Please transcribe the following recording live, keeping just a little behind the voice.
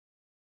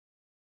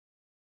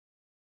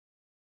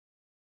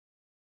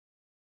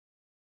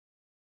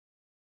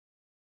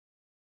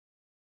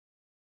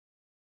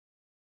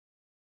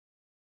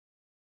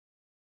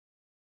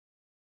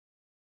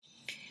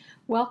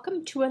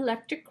Welcome to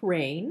Electric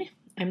Rain.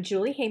 I'm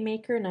Julie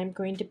Haymaker and I'm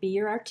going to be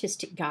your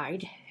artistic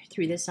guide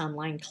through this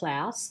online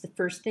class. The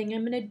first thing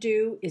I'm going to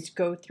do is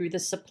go through the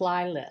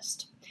supply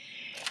list.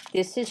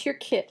 This is your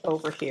kit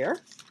over here.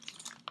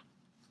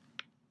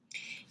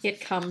 It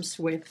comes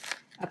with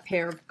a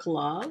pair of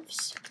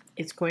gloves.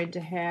 It's going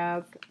to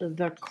have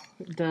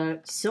the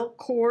silk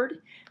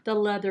cord, the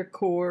leather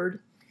cord,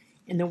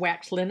 and the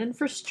wax linen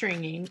for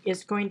stringing.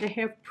 It's going to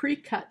have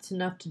pre-cuts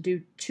enough to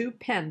do 2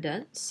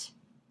 pendants.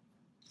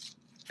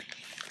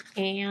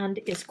 And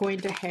it's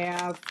going to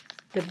have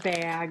the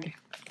bag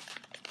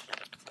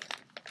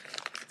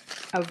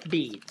of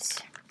beads.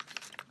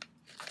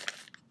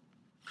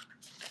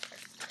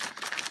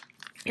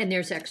 And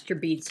there's extra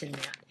beads in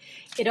that.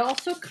 It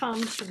also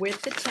comes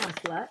with the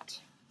template.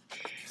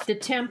 The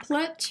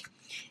template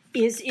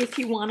is if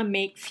you want to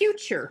make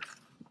future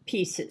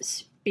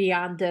pieces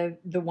beyond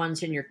the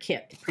ones in your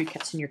kit, the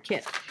pre-cuts in your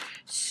kit.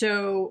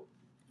 So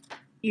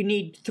you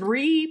need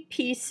 3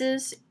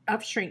 pieces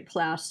of shrink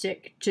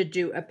plastic to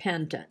do a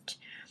pendant.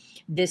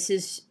 This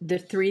is the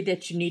 3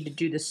 that you need to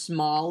do the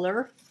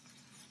smaller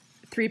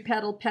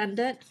 3-petal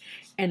pendant,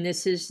 and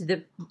this is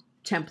the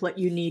template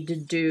you need to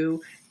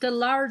do the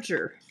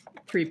larger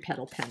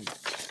 3-petal pendant.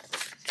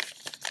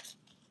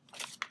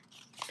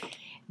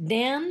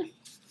 Then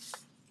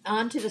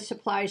onto the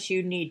supplies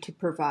you need to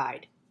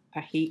provide: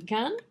 a heat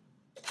gun,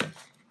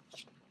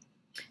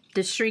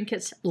 the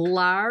Shrinkets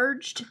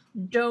large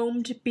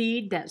domed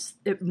bead, that's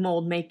the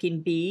mold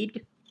making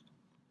bead.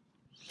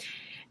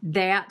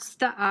 That's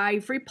the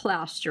ivory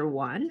plaster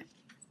one.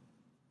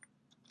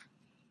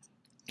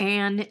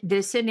 And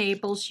this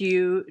enables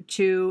you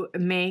to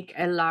make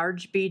a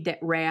large bead that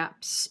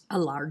wraps a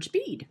large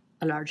bead,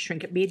 a large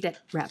Shrinket bead that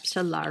wraps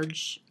a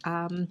large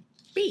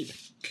bead.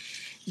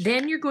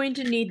 Then you're going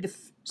to need the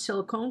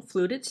silicone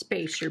fluted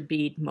spacer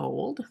bead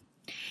mold.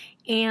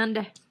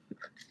 And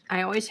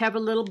I always have a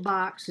little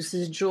box. This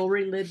is a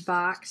jewelry lid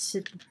box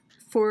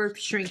for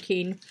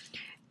shrinking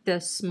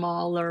the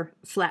smaller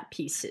flat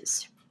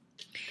pieces.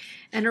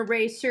 An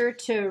eraser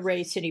to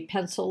erase any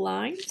pencil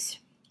lines.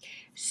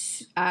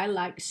 I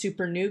like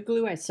super new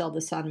glue. I sell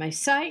this on my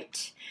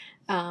site.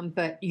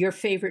 But your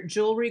favorite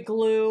jewelry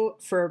glue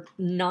for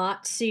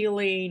knot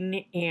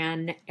sealing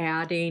and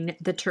adding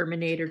the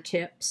terminator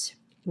tips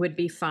would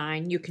be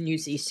fine. You can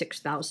use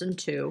E6000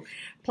 too.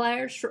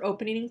 Pliers for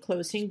opening and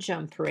closing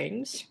jump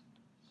rings.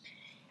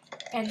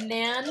 And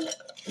then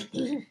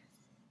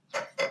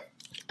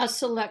a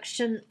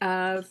selection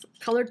of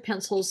colored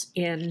pencils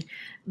in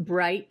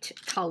bright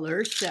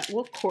colors that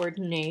will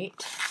coordinate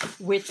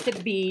with the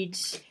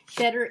beads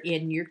that are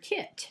in your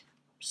kit.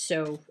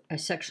 So a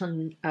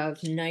section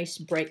of nice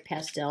bright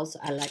pastels.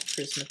 I like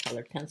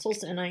Prismacolor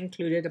pencils, and I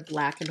included a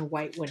black and a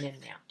white one in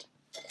that.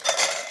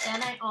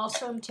 And I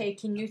also am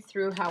taking you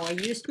through how I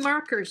used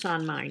markers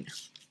on mine.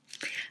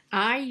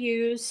 I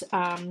use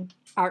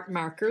art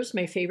markers.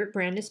 My favorite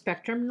brand is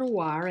Spectrum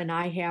Noir, and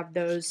I have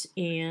those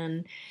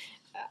in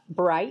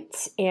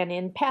brights and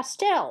in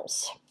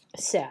pastels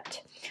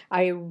set.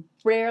 I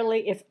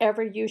rarely, if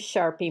ever, use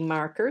Sharpie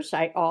markers.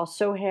 I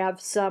also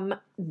have some,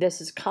 this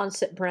is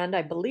Concept brand.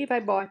 I believe I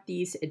bought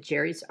these at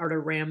Jerry's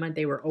Artorama.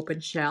 They were open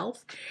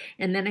shelf.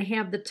 And then I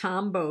have the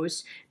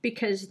Tombows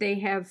because they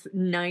have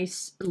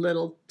nice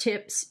little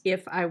tips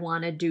if I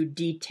want to do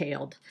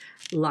detailed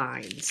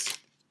lines.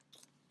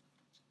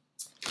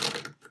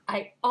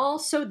 I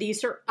also,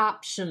 these are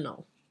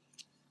optional.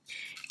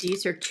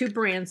 These are 2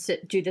 brands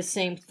that do the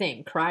same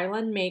thing.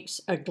 Krylon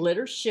makes a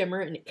glitter shimmer,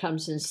 and it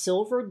comes in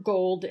silver,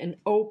 gold, and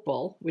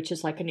opal, which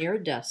is like an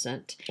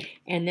iridescent.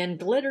 And then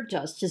Glitter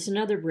Dust is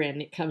another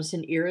brand. It comes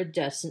in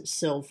iridescent,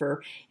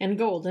 silver, and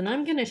gold. And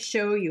I'm going to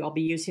show you, I'll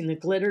be using the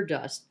Glitter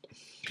Dust.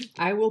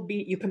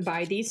 You can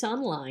buy these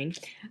online.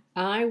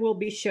 I will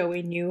be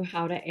showing you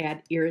how to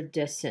add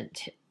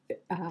iridescent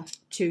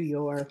to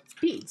your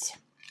beads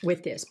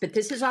with this. But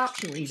this is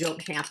optional. You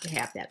don't have to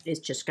have that. It's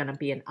just going to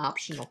be an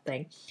optional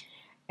thing.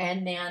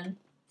 And then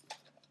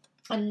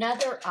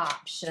another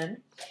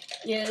option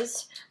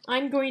is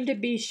I'm going to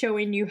be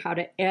showing you how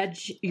to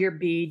edge your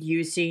bead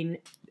using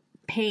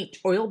paint,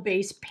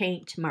 oil-based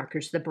paint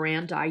markers. The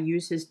brand I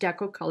use is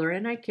Deco Color,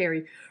 and I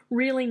carry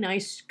really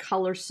nice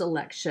color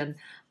selection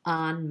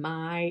on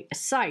my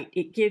site.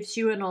 It gives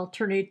you an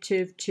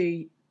alternative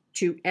to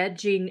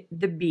edging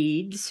the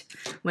beads.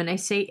 When I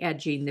say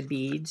edging the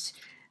beads,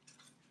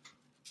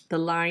 the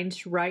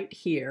lines right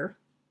here.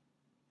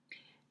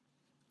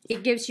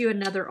 It gives you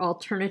another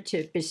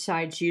alternative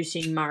besides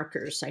using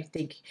markers. I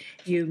think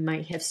you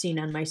might have seen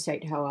on my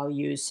site how I'll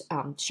use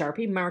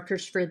Sharpie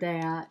markers for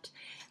that,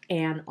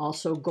 and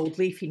also gold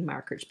leafing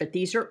markers. But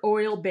these are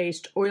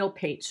oil-based oil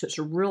paint, so it's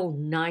a real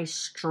nice,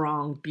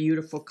 strong,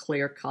 beautiful,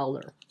 clear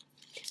color.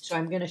 So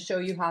I'm going to show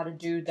you how to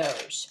do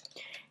those.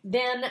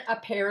 Then a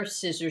pair of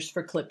scissors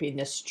for clipping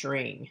the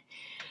string.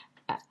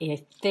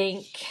 I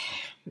think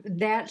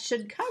that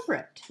should cover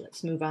it.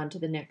 Let's move on to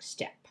the next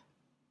step.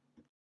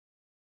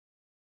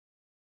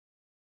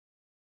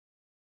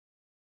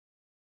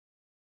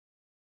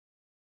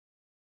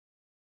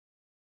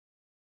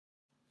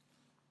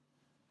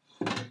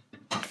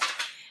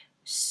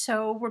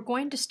 So we're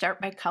going to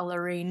start by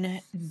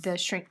coloring the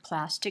shrink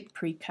plastic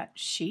pre-cut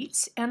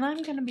sheets, and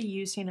I'm going to be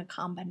using a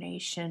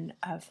combination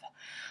of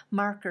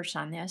markers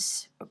on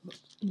this,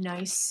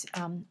 nice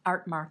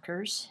art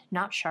markers,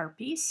 not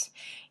Sharpies,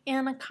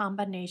 and a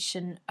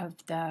combination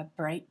of the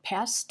bright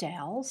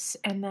pastels,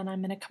 and then I'm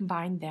going to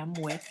combine them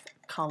with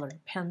colored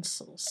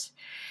pencils.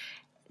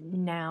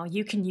 Now,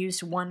 you can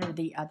use one or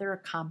the other, a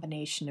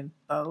combination of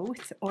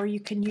both, or you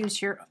can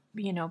use your,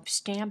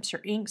 stamps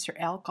or inks or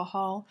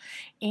alcohol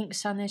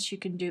inks on this. You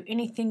can do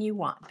anything you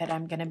want, but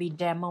I'm going to be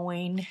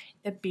demoing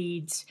the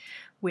beads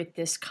with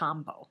this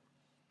combo.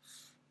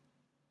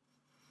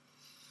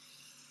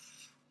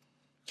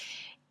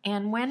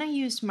 And when I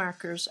use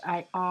markers,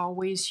 I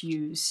always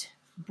use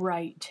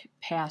bright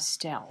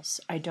pastels.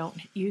 I don't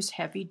use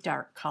heavy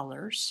dark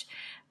colors.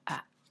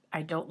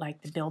 I don't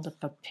like the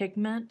buildup of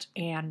pigment,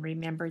 and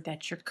remember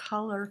that your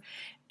color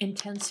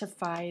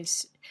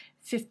intensifies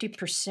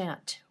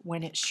 50%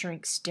 when it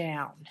shrinks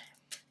down.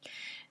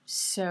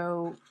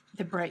 So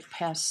the bright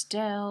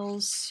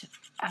pastels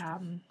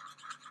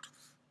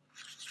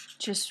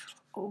just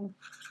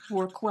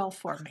work well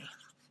for me.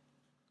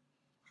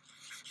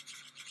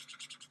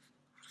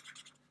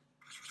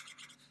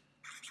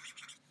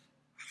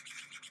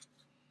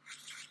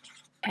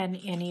 And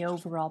any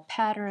overall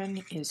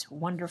pattern is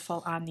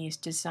wonderful on these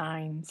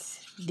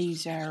designs.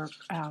 These are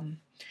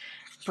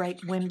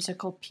bright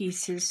whimsical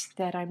pieces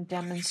that I'm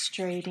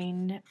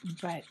demonstrating,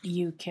 but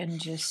you can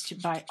just,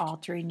 by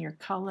altering your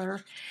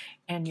color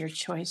and your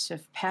choice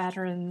of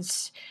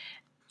patterns,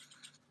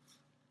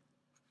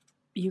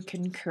 you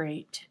can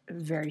create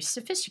very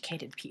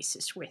sophisticated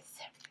pieces with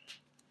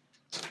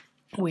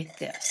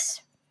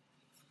this.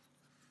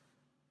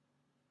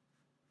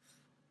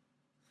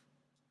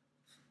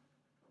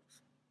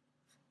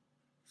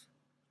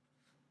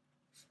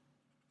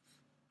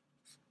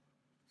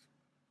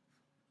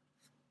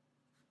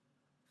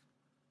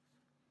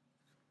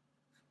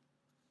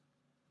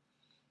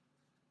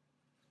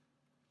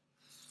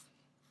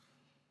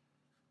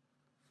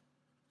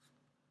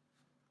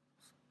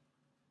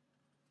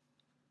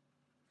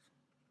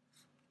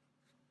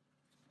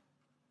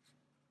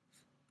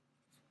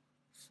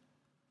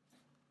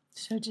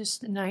 So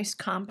just a nice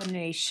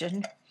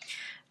combination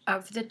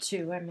of the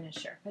two. I'm going to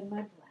sharpen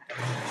my black.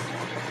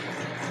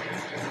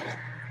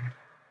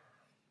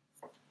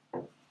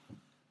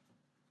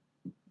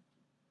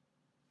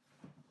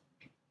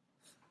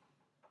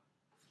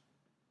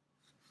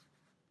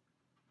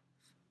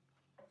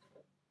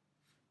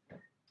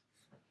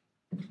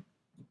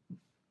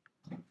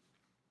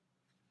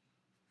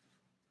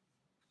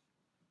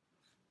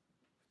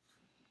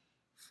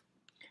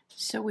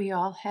 So we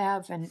all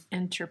have an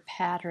enter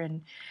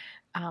pattern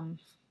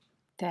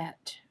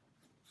that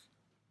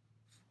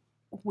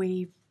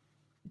we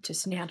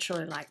just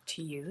naturally like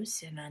to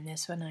use, and on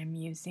this one I'm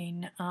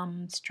using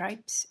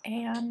stripes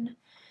and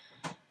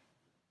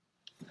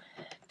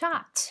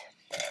dots.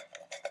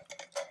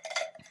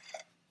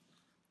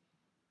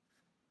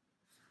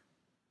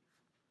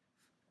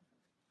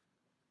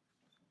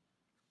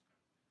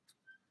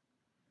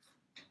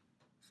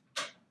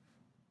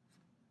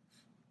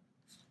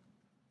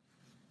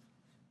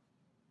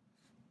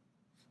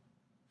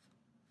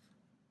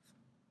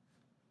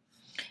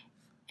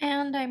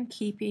 And I'm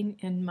keeping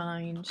in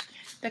mind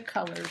the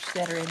colors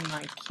that are in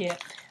my kit,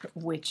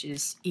 which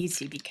is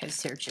easy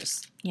because they're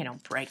just,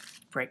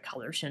 bright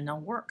colors, and they'll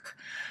work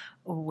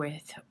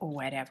with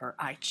whatever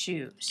I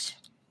choose.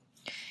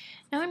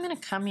 Now I'm going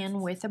to come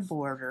in with a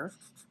border.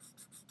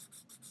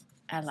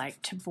 I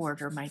like to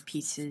border my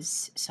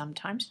pieces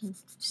sometimes, and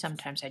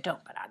sometimes I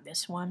don't, but on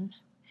this one,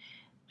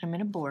 I'm going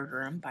to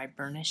border them by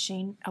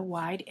burnishing a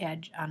wide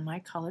edge on my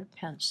colored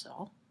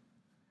pencil.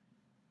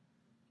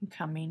 I'm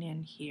coming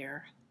in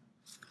here.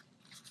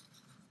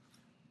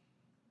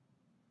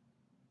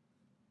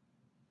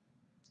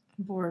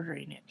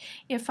 Bordering it.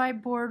 If I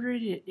border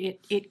it,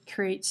 it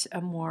creates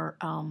a more,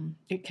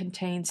 it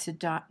contains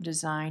the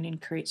design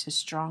and creates a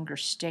stronger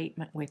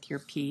statement with your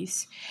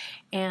piece.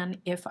 And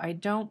if I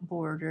don't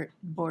border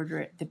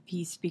it, the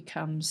piece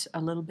becomes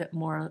a little bit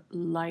more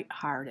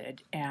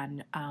lighthearted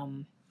and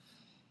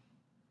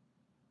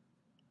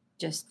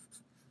just,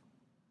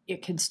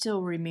 it can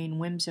still remain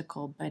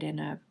whimsical, but in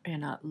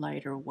a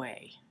lighter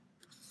way.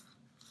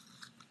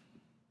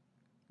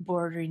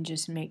 Bordering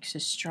just makes a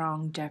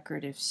strong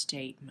decorative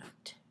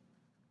statement.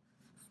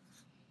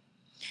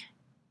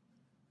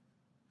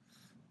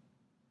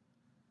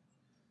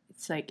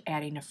 It's like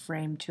adding a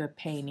frame to a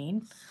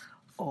painting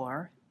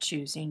or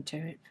choosing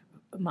to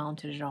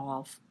mount it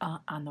all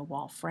on the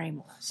wall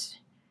frameless.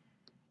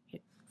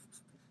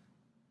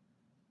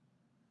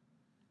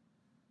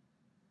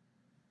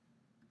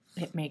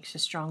 It makes a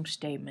strong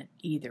statement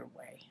either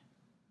way,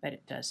 but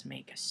it does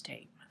make a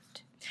statement.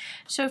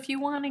 So if you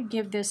want to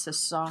give this a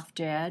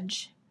soft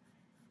edge,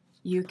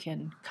 you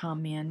can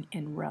come in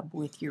and rub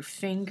with your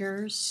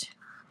fingers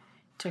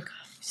to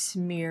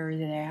smear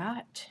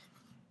that.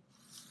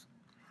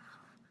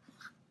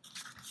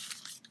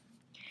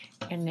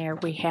 And there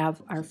we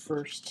have our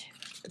first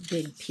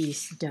big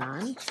piece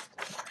done.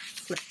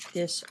 flip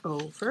this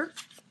over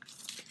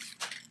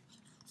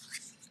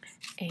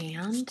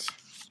and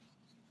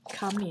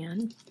come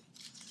in.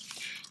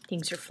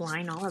 Things are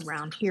flying all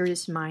around. Here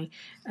is my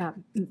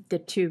the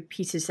two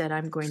pieces that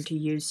I'm going to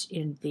use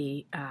in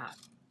the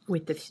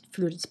with the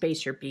fluted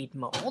spacer bead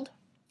mold.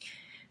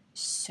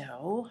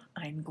 So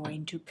I'm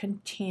going to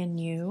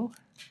continue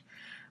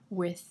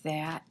with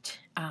that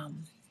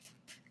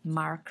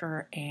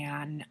marker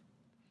and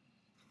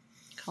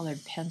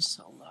colored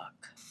pencil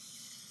look.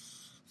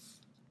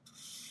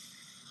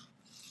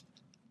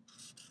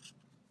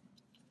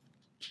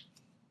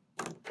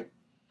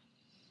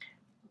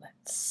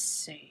 Let's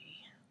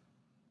see.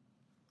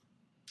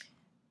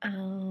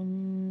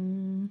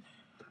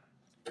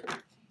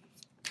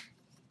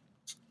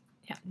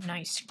 Yeah,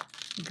 nice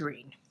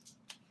green.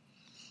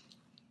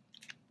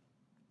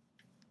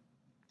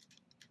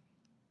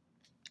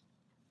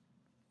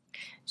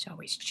 It's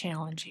always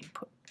challenging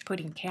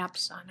putting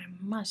caps on. I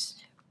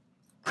must.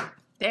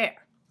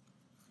 There.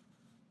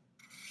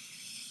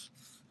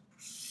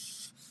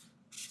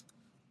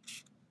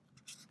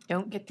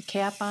 Don't get the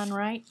cap on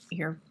right,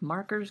 your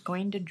marker's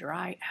going to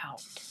dry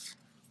out.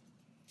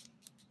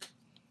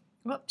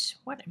 Whoops,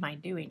 what am I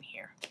doing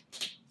here?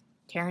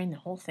 Tearing the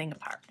whole thing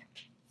apart.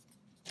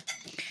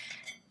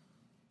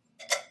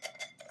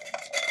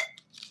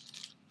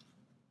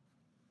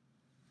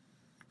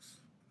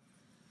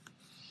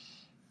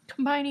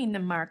 Combining the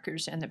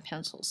markers and the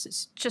pencils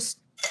is just,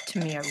 to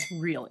me, a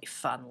really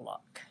fun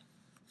look.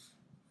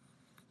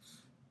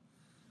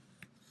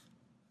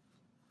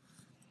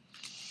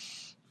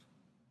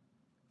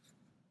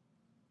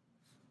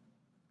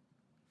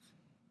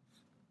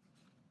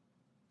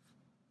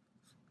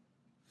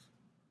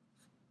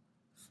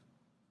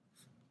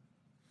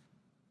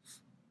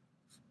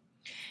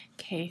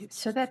 Okay,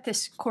 so that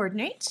this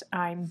coordinates,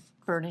 I'm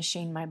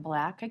burnishing my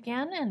black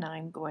again, and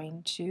I'm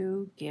going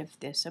to give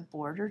this a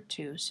border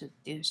too, so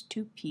these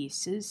two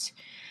pieces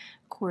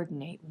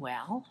coordinate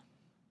well.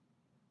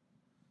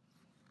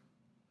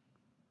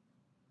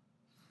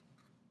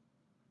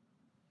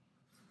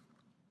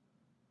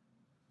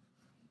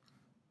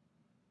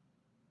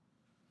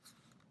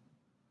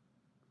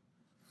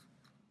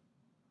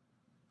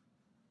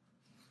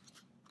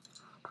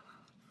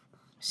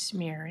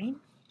 Smearing.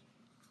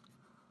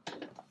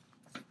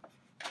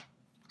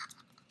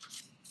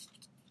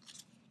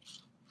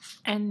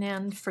 And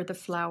then for the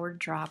flower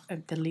drop,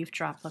 the leaf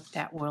droplet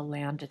that will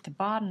land at the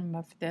bottom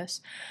of this,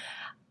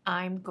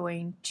 I'm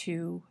going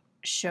to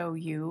show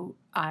you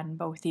on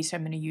both these.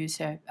 I'm going to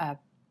use a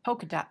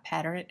polka dot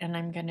pattern, and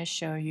I'm going to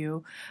show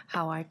you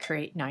how I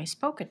create nice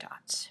polka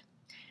dots.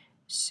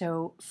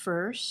 So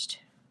first,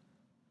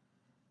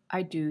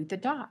 I do the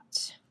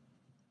dots.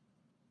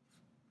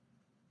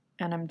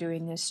 And I'm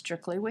doing this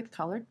strictly with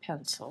colored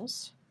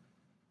pencils.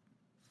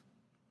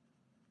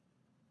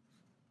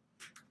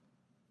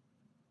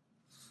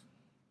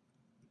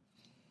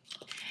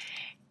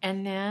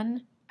 And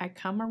then I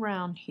come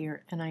around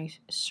here and I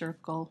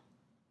circle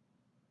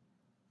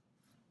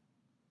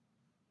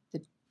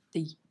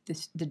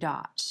the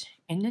dots.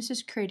 And this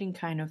is creating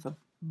kind of a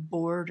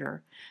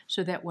border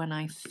so that when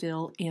I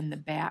fill in the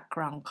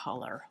background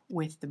color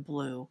with the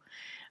blue,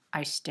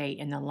 I stay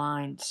in the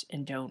lines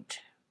and don't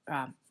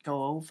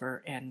go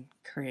over and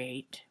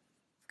create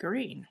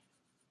green.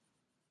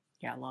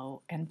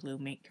 Yellow and blue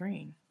make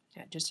green.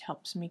 That just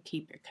helps me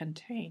keep it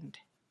contained.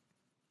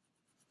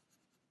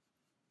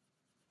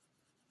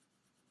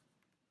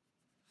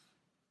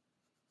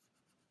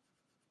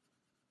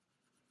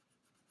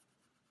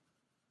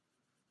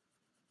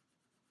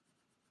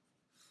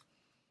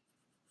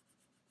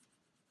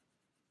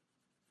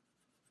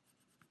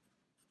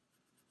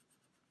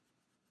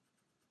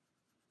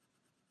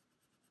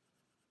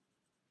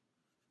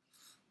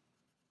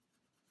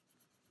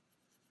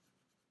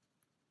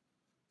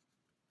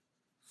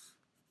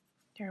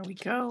 There we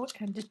go,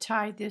 and to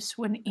tie this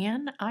one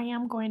in, I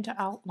am going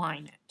to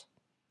outline it.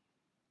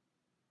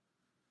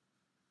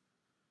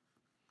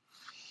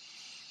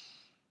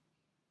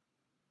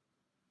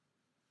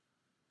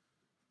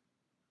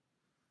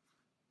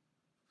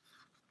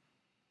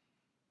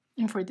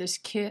 And for this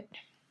kit,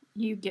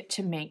 you get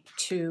to make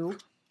two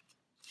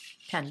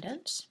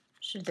pendants.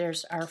 So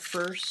there's our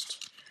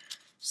first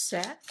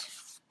set.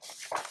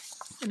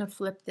 I'm going to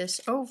flip this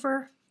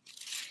over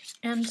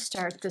and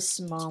start the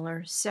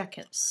smaller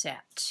second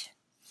set.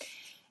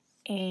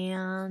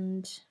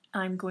 And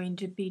I'm going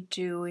to be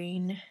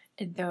doing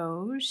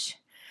those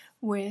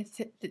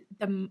with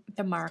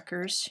the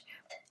markers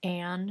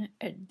and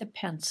the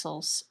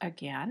pencils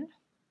again.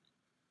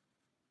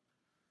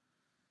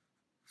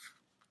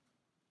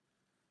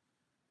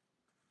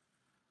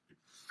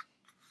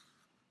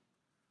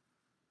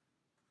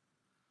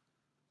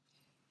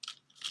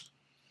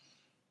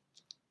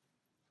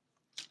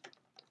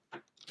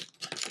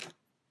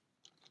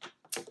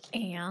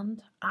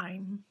 And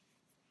I'm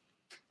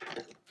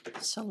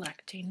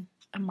selecting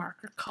a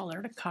marker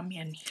color to come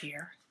in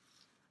here.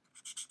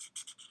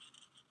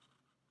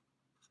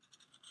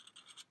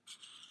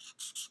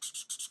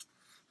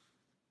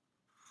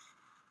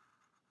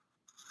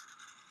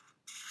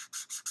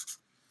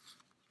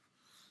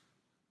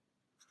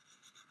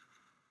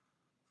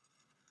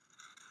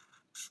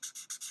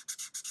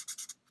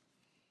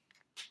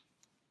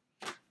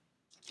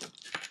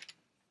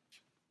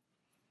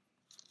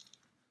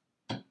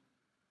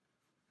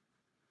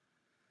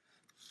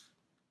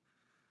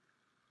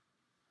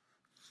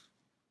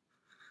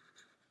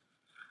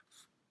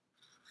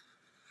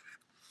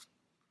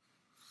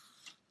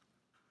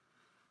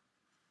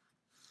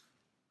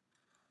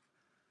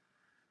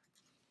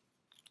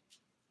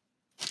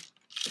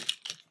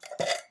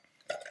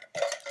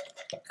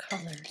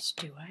 colors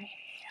do I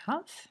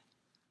have?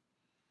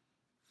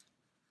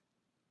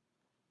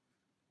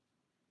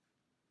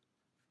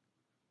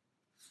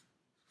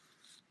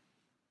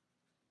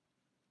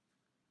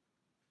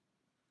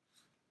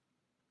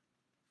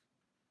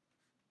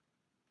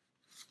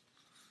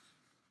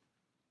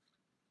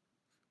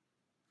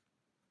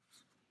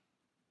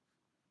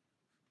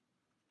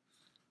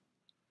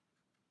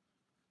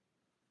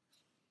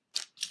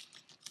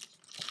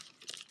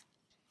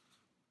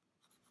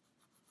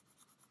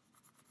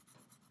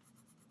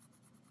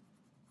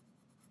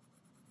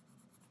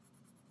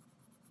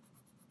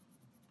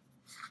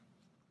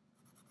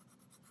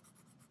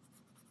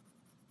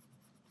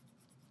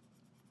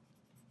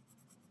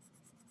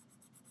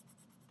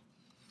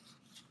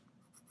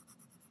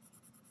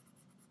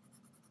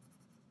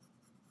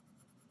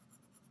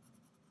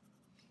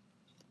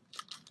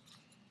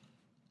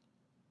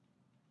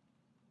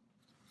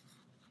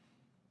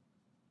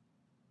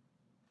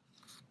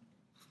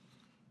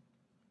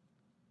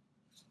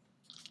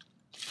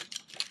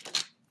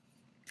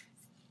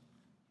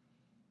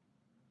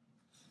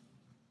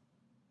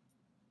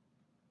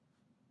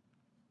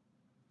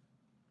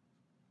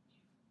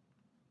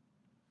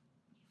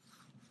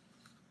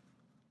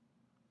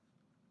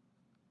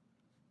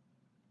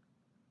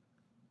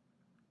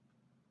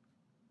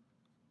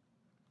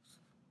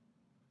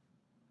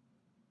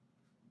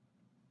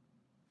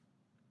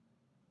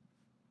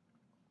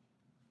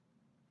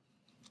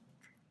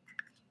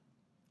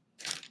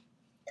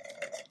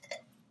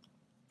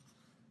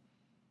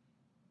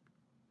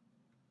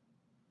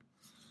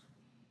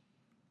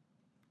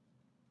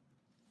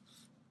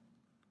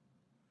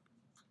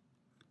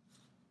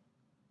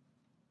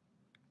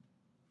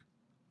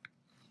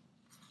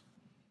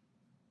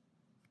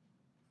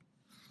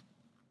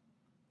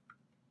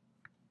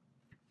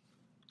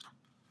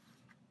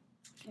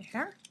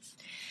 There.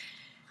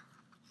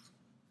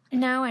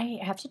 Now I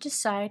have to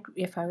decide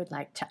if I would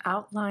like to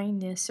outline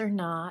this or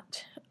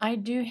not. I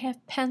do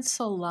have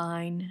pencil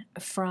line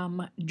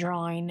from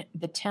drawing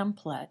the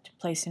template,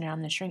 placing it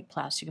on the shrink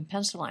plastic and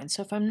pencil line.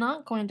 So if I'm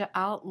not going to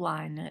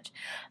outline it,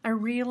 I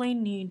really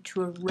need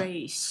to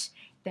erase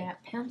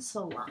that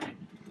pencil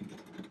line.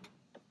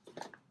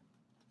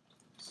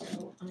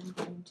 So I'm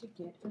going to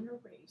get an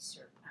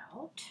eraser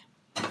out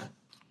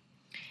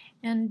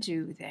and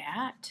do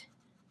that.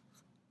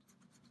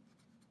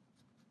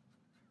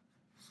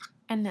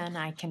 And then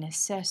I can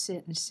assess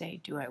it and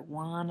say, do I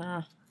want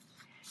to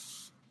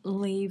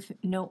leave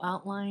no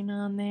outline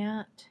on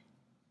that?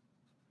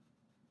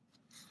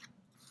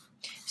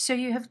 So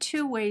you have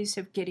two ways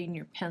of getting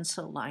your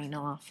pencil line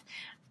off.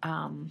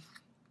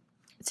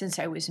 Since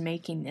I was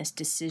making this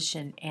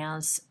decision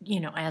as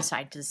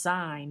I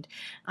designed,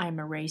 I'm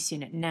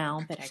erasing it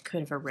now, but I could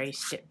have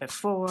erased it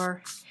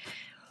before.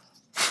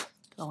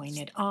 Blowing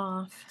it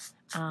off.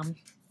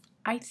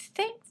 I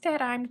think that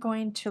I'm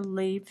going to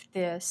leave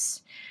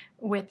this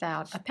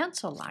without a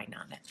pencil line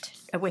on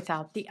it,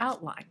 without the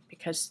outline,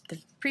 because the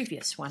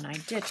previous one I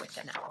did with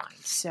an outline.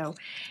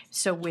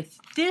 So with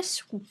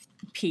this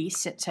piece,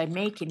 since I'm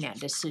making that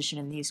decision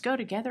and these go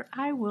together,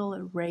 I will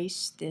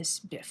erase this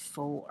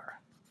before.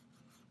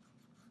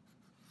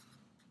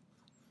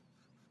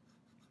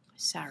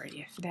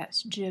 Sorry if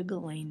that's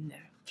jiggling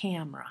the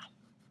camera.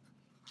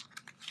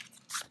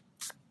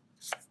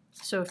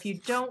 So if you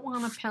don't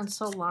want a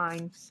pencil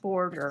line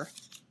border,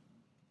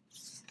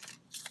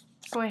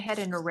 go ahead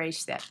and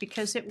erase that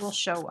because it will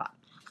show up.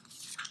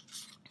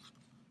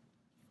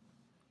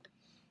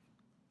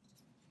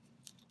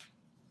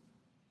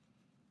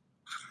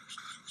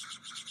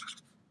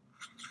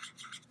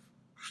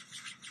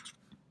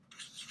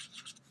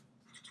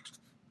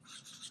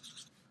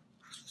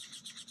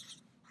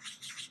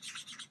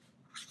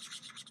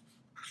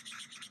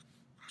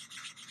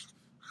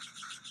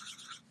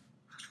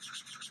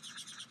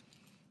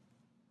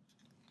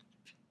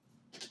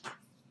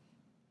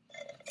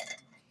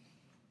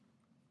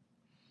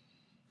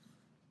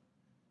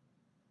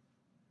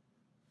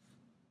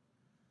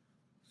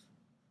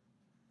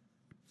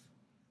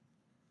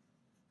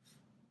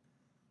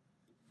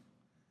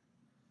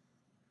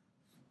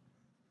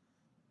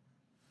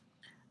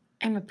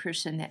 I'm a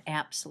person that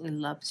absolutely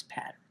loves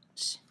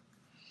patterns.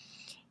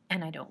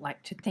 And I don't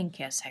like to think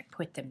as I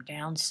put them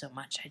down so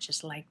much. I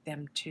just like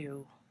them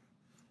to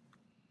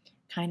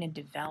kind of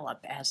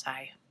develop as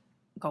I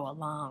go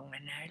along.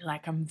 And I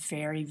like them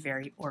very,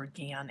 very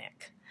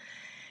organic.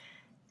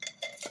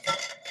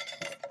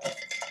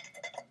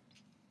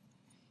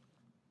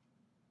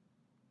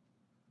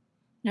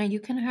 Now you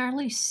can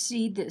hardly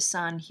see this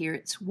on here.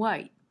 It's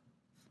white.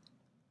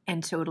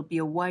 And so it'll be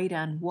a white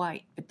on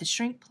white, but the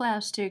shrink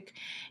plastic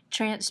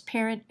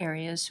transparent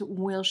areas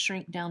will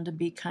shrink down to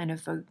be kind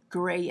of a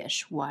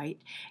grayish white,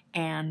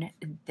 and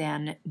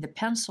then the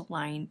pencil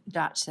line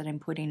dots that I'm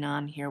putting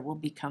on here will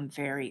become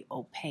very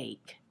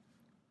opaque.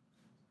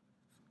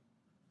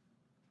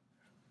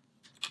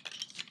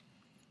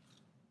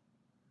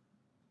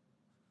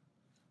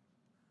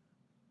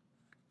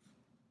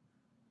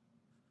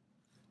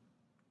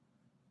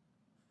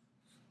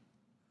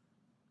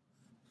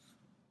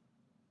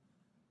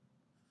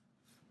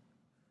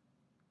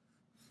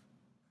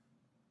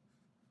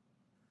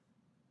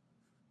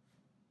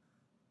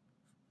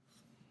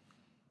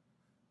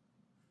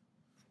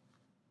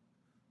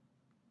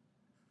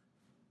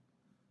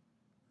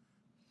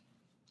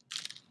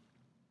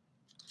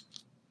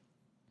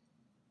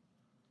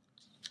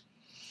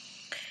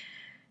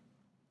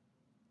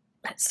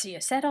 Let's see,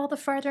 is that all the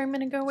farther I'm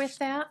going to go with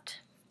that?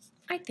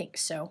 I think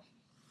so.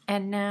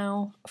 And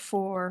now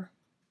for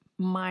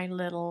my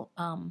little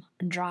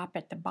drop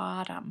at the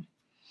bottom,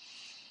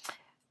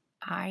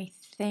 I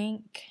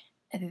think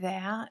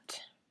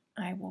that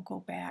I will go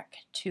back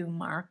to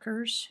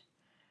markers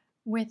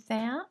with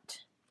that.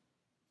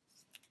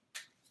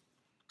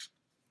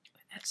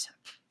 That's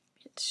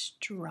a bit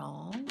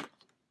strong.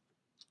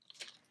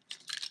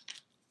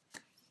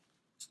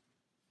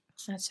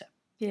 That's a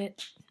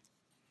bit,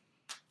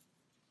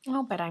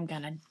 well, but I'm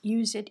going to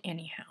use it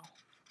anyhow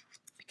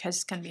because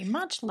it's going to be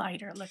much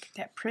lighter. Look at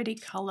that pretty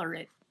color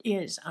it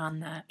is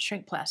on the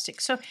shrink plastic.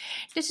 So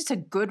this is a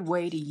good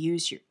way to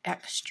use your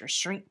extra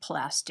shrink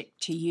plastic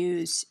to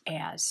use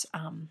as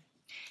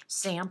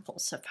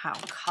samples of how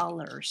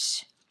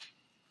colors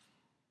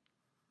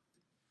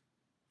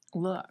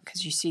look,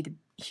 because you see the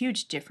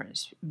huge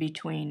difference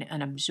between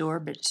an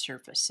absorbent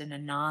surface and a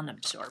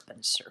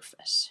non-absorbent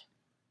surface.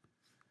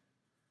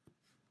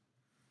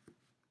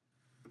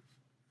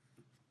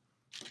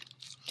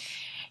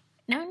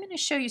 Now I'm going to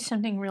show you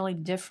something really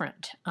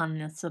different on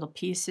this little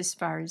piece as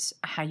far as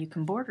how you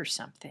can border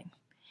something.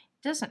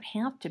 It doesn't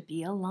have to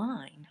be a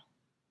line.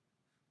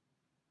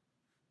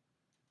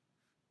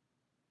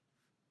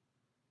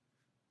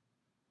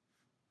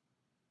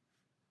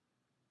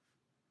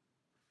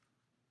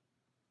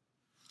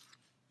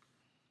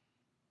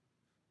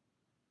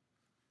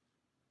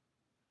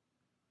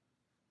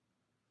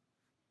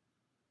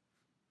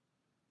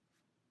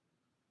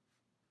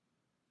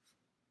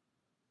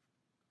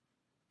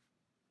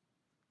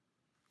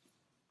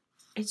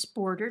 It's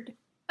bordered,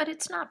 but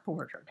it's not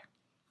bordered.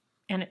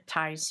 And it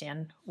ties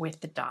in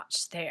with the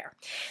dots there.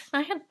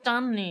 I had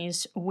done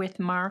these with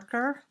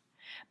marker,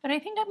 but I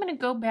think I'm going to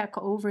go back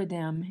over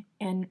them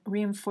and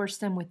reinforce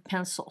them with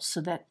pencil so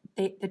that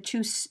the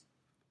two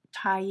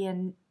tie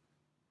in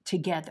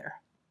together.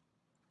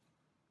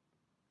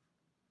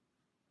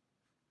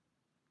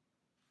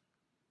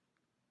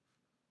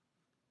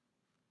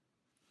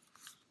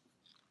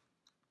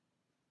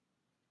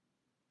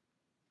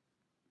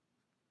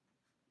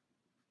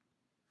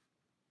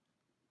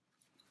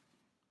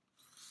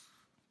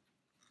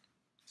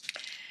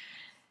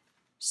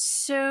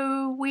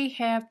 So we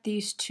have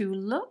these two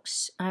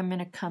looks. I'm going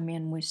to come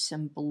in with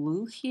some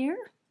blue here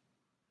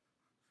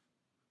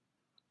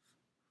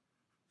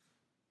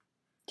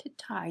to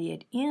tie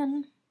it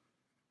in,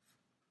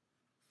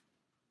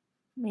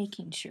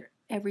 making sure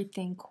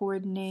everything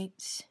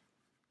coordinates.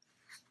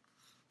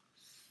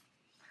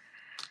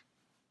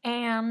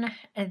 And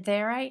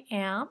there I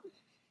am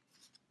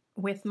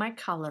with my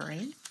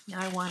coloring.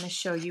 Now I want to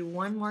show you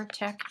one more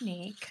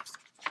technique.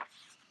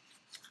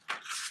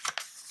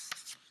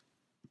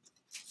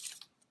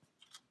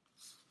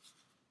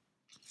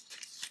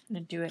 I'm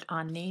going to do it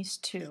on these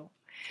two.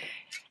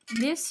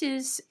 This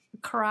is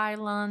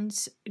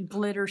Krylon's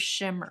Glitter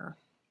Shimmer.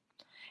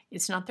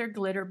 It's not their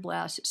Glitter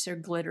Blast, it's their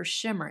Glitter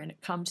Shimmer, and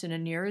it comes in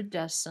an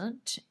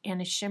iridescent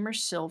and a shimmer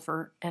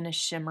silver and a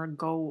shimmer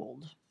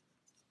gold.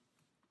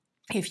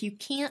 If you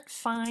can't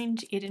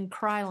find it in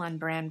Krylon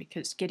brand because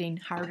it's getting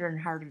harder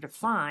and harder to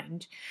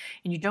find,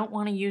 and you don't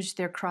want to use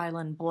their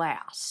Krylon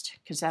Blast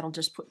because that'll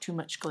just put too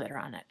much glitter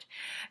on it,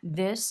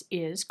 this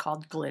is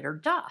called Glitter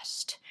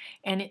Dust.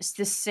 And it's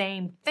the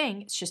same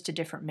thing, it's just a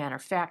different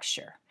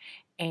manufacturer.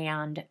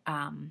 And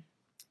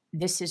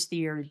this is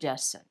the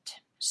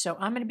iridescent. So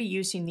I'm going to be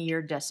using the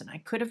iridescent. I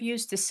could have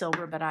used the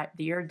silver, but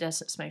the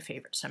iridescent is my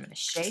favorite. So I'm going to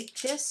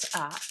shake this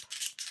up.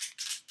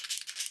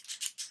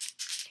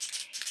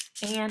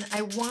 And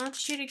I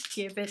want you to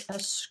give it a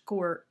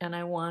squirt, and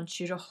I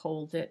want you to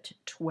hold it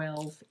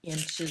 12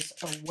 inches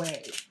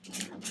away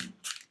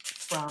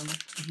from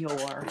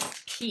your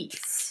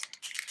piece.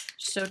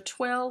 So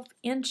 12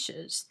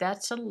 inches,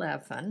 that's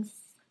 11.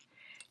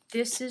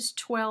 This is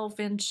 12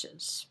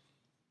 inches.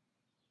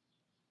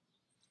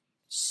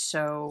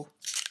 So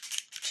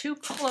too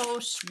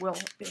close will,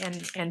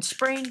 and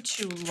spraying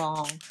too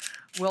long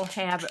will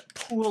have it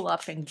pool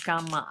up and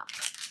gum up.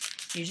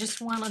 You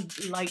just want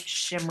a light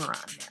shimmer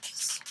on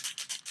this.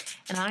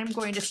 And I'm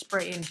going to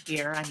spray in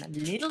here. I'm a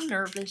little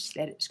nervous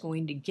that it's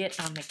going to get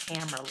on the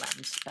camera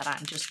lens, but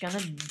I'm just going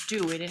to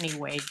do it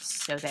anyway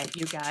so that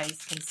you guys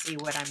can see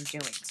what I'm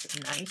doing. So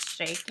nice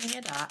shaking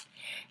it up.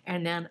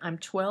 And then I'm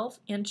 12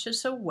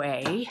 inches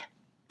away.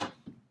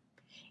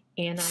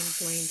 And I'm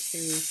going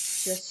to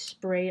just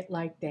spray it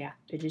like that.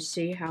 Did you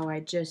see how I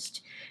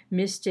just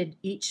misted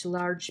each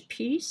large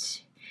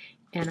piece?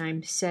 And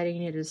I'm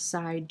setting it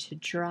aside to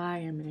dry.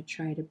 I'm going to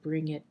try to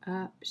bring it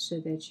up so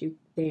that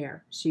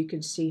so you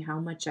can see how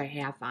much I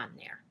have on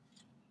there.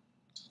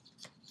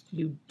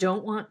 You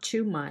don't want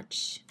too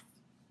much.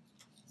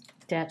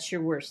 That's your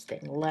worst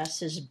thing.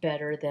 Less is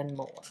better than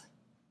more.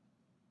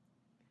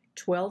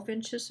 12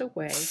 inches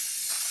away.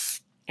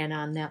 And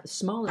on that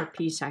smaller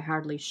piece, I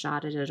hardly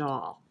shot it at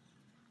all.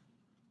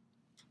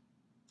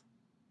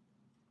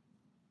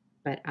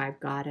 But I've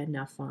got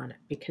enough on it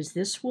because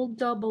this will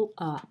double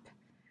up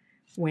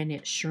when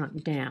it's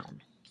shrunk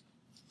down.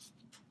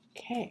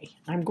 Okay,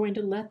 I'm going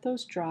to let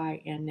those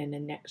dry, and then the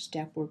next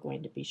step we're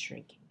going to be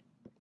shrinking.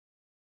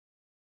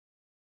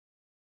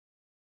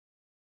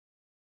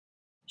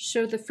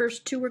 So the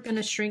first two we're going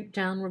to shrink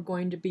down. We're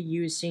going to be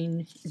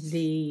using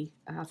the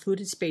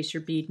fluted spacer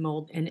bead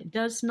mold, and it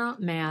does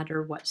not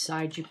matter what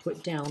side you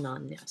put down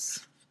on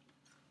this.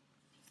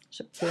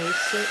 So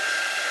place it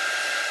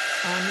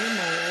on your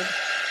mold.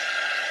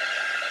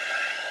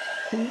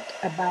 Keep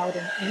about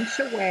an inch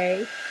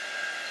away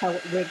till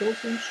it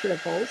wiggles and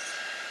shrivels.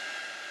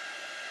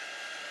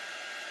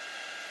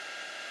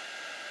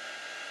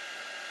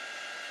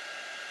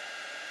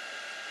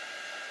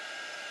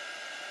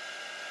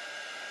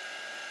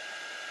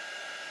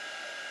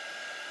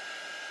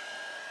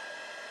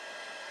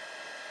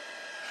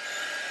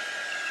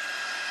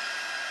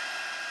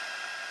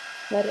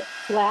 Let it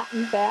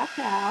flatten back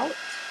out,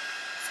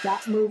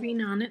 stop moving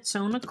on its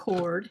own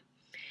accord,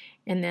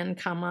 and then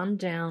come on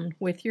down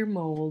with your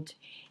mold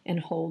and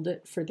hold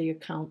it for the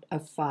count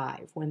of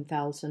 5.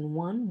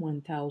 1001,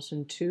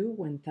 1002,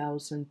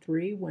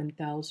 1003,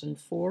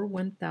 1004,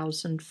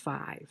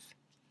 1005.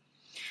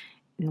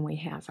 And we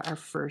have our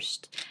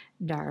first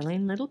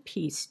darling little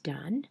piece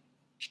done.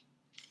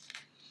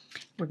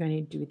 We're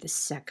going to do the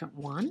second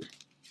one.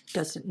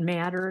 Doesn't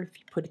matter if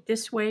you put it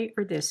this way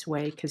or this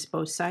way, because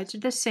both sides are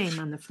the same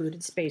on the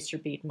fluted spacer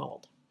bead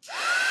mold.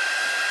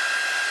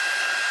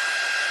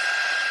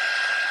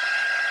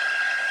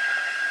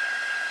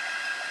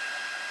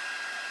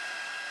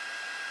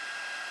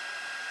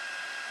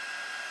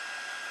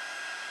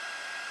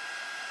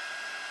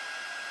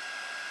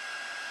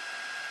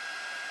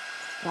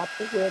 Stop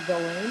the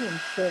wiggling and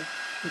it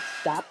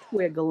stopped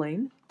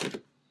wiggling.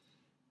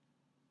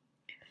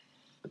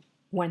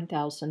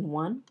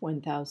 1001,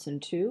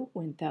 1002,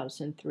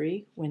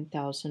 1003,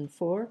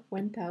 1004,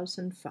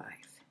 1005.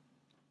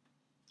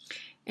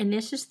 And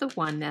this is the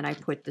one that I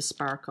put the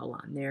sparkle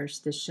on. There's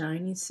the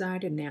shiny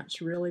side, and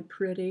that's really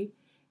pretty.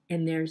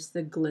 And there's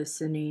the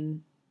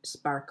glistening,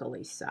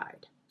 sparkly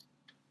side.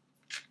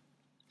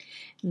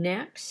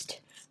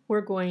 Next,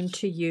 we're going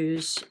to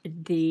use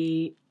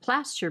the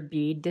plaster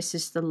bead. This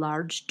is the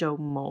large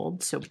dome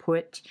mold. So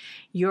put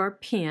your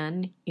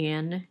pin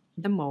in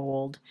the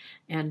mold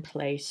and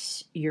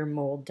place your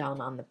mold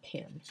down on the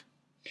pin.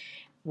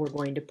 We're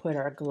going to put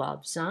our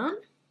gloves on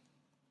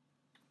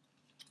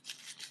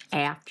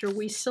after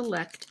we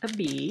select a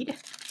bead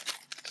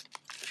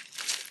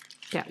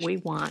that we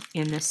want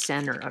in the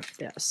center of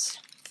this.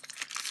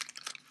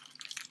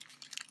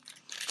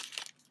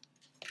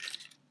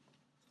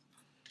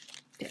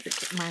 Better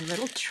get my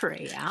little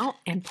tray out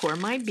and pour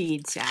my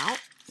beads out.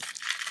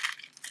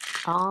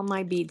 All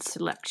my bead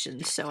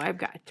selections. So I've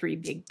got 3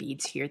 big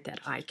beads here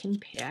that I can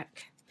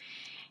pick.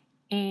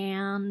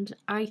 And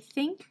I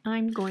think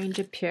I'm going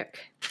to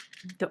pick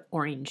the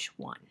orange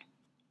one.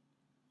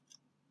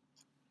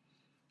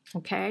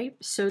 Okay,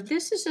 so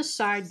this is a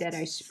side that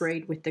I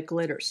sprayed with the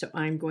glitter, so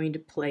I'm going to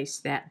place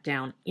that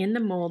down in the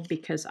mold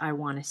because I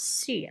want to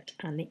see it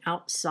on the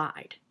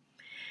outside.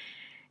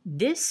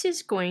 This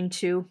is going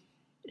to,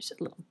 there's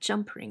a little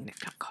jump ring that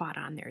got caught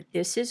on there.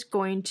 This is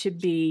going to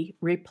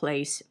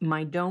replace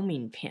my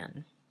doming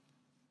pin.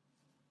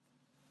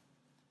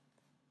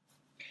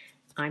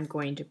 I'm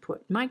going to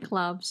put my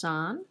gloves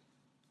on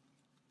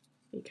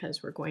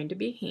because we're going to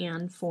be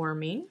hand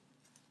forming.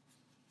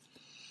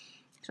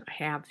 So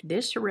I have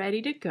this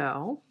ready to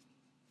go.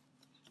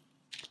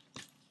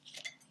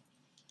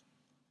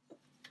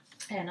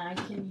 And I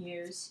can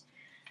use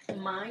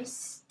my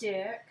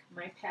stick,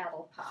 my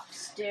paddle pop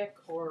stick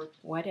or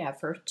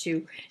whatever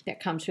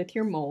that comes with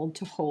your mold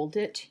to hold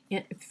it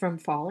from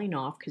falling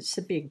off because it's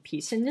a big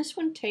piece. And this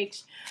one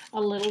takes a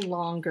little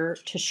longer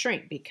to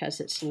shrink because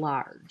it's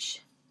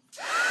large.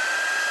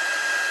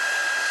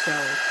 So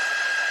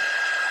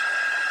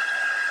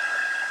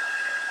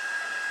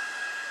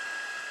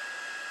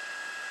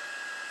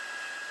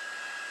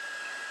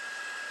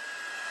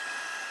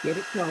get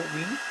it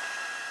going.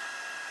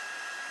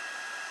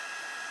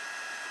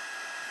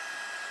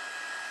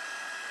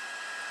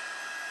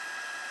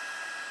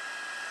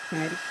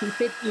 Try to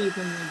keep it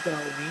evenly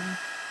going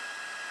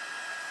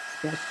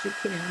as best you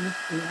can.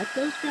 Let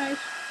those guys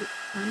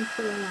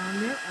uncurl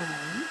on their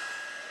own.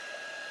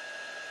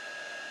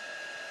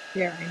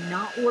 There, I'm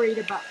not worried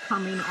about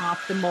coming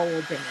off the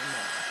mold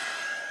anymore.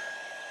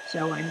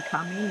 So I'm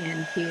coming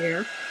in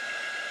here,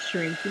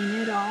 shrinking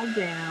it all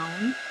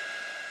down.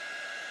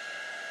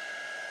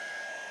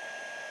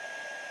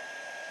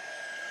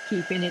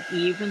 Keeping it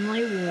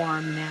evenly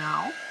warm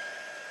now.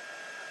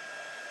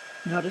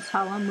 Notice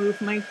how I move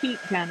my heat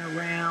gun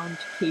around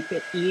to keep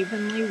it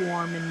evenly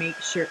warm and make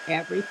sure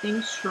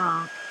everything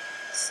shrunk,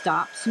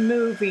 stops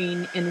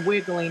moving and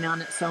wiggling on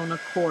its own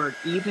accord.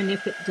 Even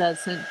if it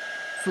doesn't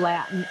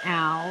flatten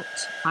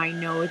out, I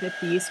know that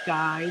these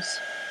guys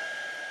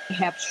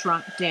have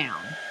shrunk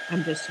down.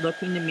 I'm just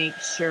looking to make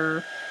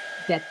sure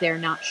that they're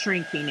not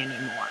shrinking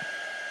anymore.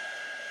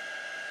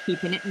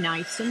 Keeping it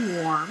nice and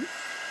warm.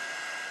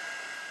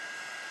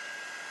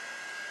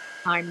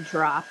 I'm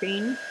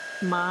dropping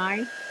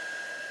my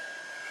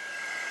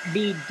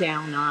bead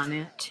down on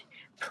it,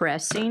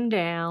 pressing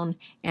down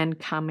and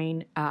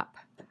coming up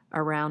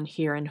around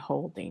here and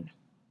holding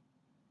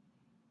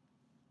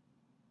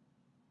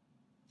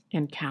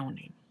and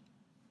counting.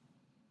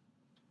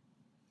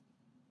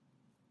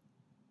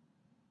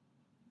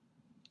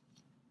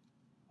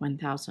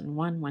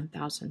 1001,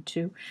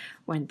 1002,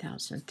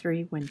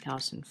 1003,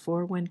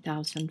 1004,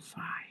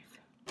 1005.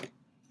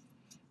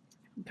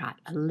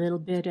 Got a little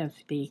bit of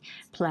the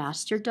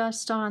plaster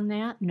dust on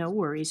that. No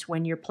worries.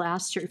 When your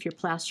plaster, if your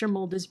plaster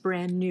mold is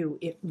brand new,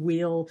 it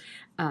will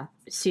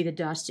see the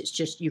dust. It's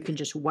just, you can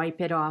just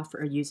wipe it off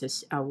or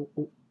use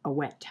a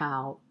wet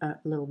towel, a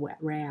little wet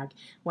rag.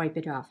 Wipe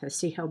it off.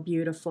 See how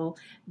beautiful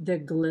the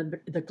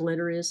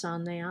glitter is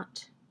on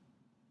that?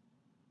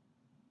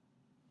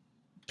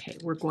 Okay,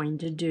 we're going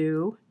to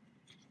do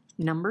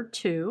number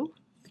 2.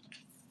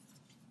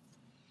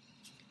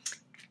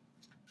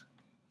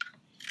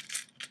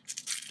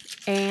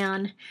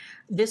 And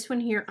this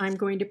one here, I'm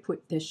going to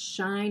put the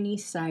shiny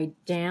side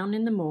down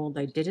in the mold.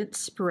 I didn't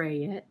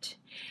spray it.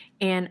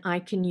 And I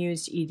can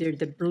use either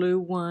the blue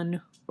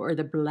one or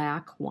the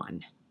black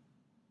one.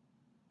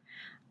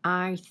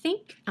 I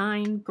think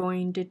I'm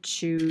going to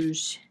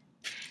choose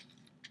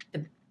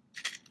the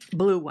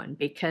blue one,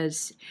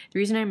 because the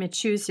reason I'm going to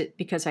choose it,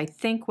 because I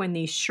think when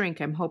these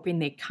shrink, I'm hoping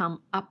they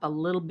come up a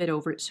little bit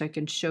over it so I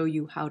can show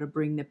you how to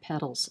bring the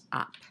petals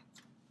up.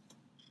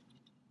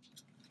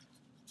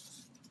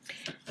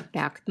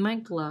 Back with my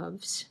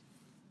gloves.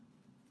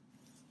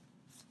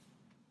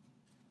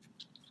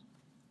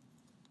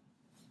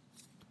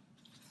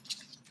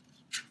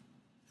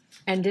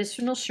 And this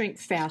one will shrink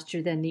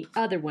faster than the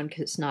other one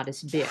because it's not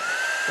as big.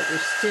 But we're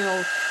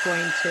still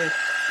going to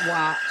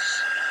watch,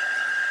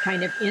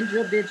 kind of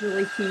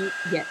individually heat,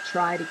 yet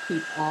try to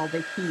keep all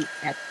the heat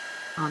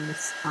on the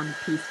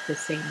piece at the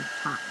same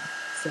time.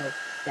 So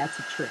that's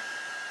a trick.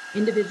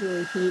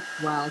 Individually heat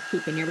while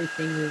keeping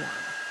everything warm.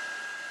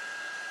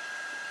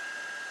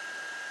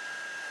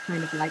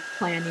 Kind of like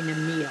planning a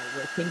meal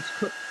where things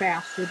cook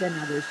faster than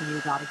others and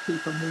you've got to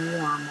keep them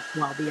warm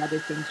while the other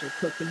things are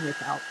cooking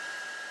without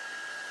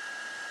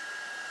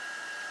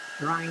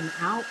drying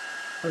out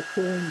or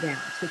cooling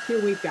down. So here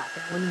we've got,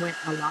 that one went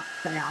a lot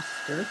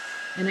faster,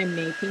 and I'm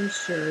making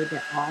sure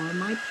that all of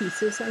my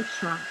pieces are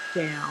shrunk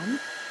down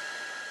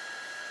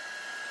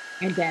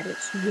and that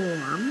it's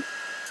warm.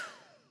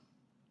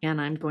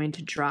 And I'm going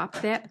to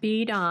drop that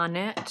bead on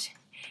it.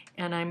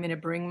 And I'm going to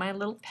bring my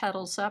little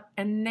petals up,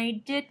 and they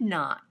did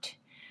not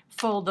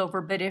fold over,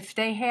 but if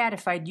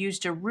I'd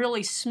used a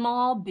really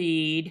small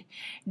bead,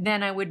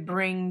 then I would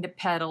bring the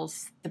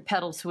petals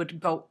would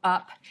go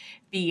up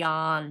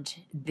beyond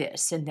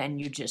this, and then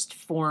you just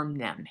form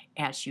them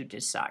as you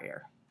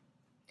desire.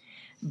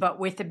 But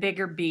with the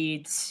bigger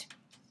beads,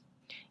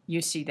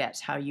 you see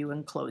that's how you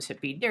enclose a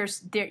bead.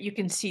 You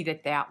can see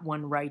that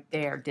one right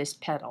there, this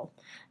petal,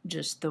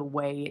 just the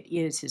way it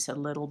is a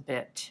little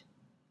bit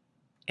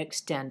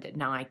extended.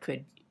 Now I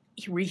could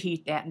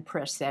reheat that and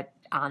press that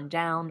on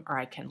down, or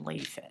I can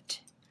leave it.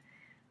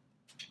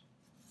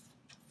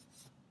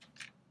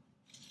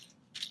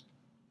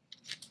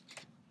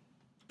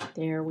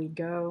 There we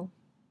go.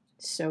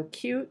 So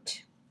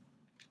cute.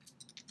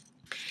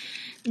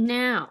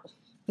 Now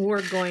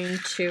I'm going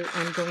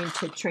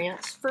to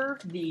transfer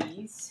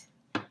these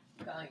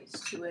guys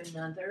to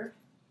another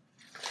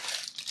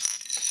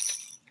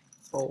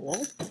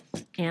bowl,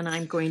 and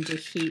I'm going to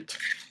heat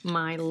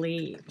my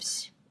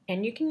leaves.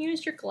 And you can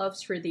use your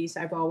gloves for these.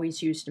 I've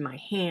always used my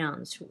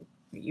hands.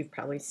 You've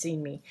probably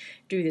seen me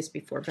do this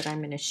before, but I'm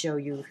going to show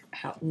you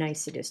how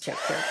nice it is to have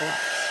a pair of gloves.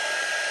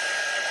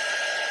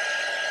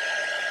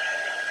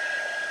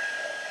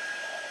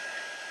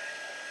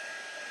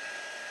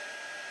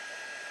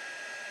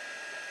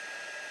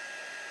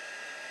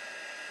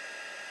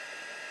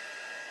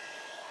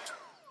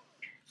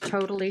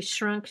 Totally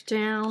shrunk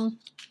down,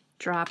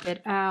 drop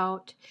it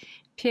out,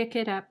 pick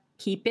it up,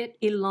 keep it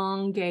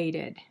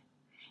elongated,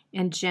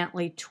 and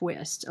gently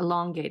twist.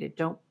 Elongated,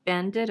 don't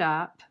bend it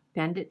up,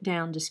 bend it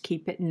down, just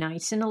keep it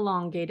nice and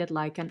elongated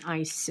like an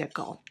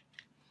icicle.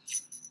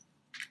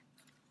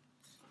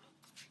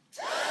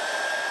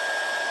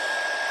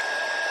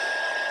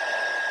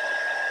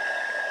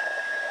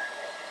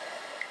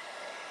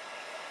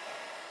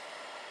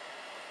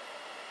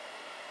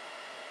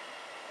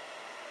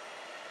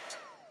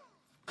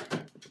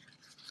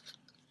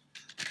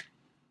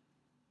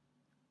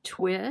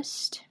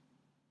 Twist,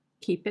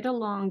 keep it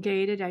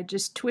elongated. I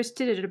just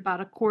twisted it at about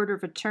 1/4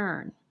 of a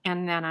turn,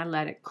 and then I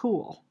let it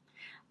cool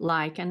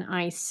like an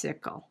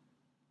icicle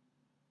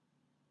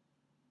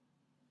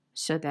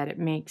so that it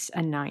makes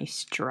a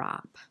nice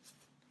drop.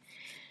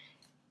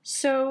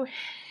 So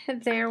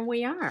there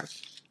we are,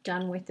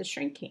 done with the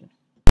shrinking.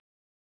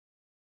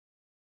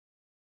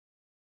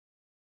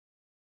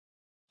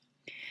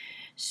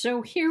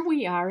 So here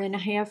we are, and I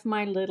have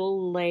my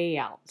little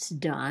layouts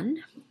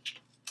done.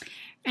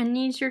 And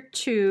these are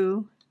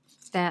 2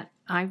 that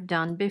I've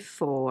done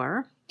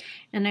before.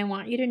 And I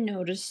want you to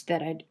notice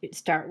that I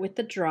start with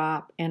the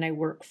drop and I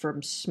work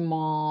from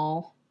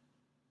small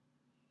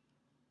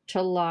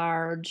to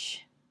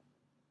large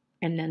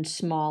and then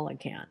small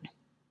again.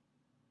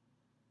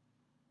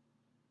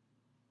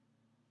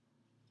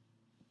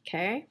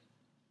 Okay?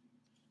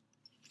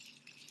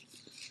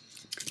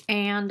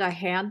 And I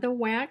had the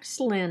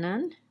wax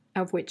linen,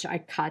 of which I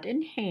cut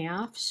in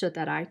half so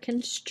that I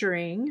can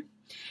string.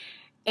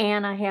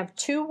 And I have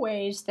two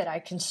ways that I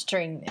can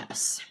string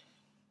this.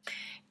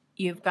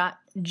 You've got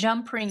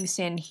jump rings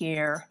in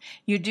here.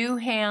 You do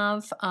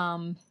have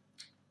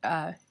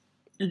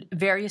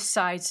various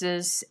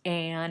sizes,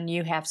 and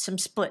you have some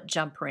split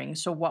jump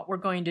rings. So what we're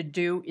going to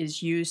do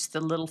is use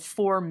the little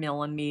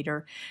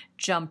 4mm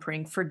jump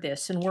ring for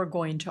this, and we're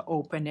going to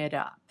open it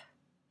up.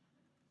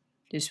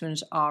 This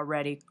one's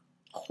already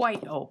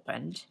quite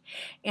opened,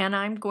 and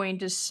I'm going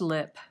to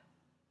slip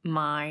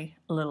my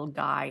little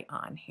guy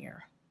on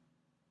here.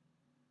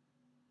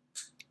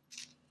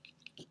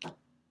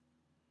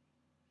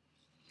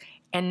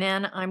 And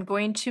then I'm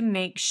going to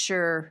make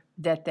sure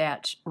that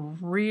that's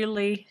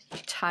really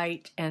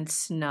tight and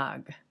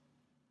snug,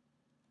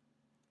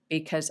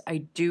 because I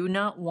do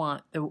not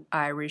want the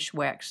Irish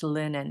wax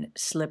linen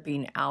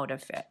slipping out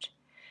of it.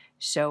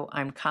 So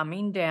I'm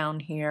coming down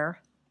here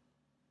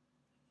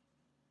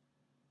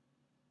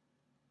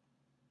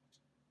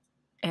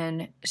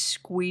and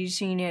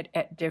squeezing it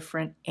at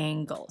different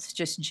angles,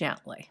 just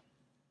gently.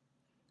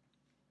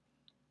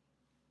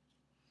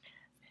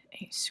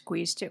 I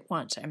squeezed it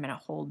once. I'm going to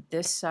hold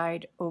this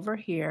side over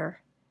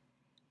here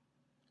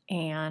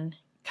and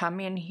come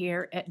in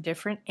here at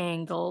different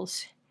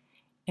angles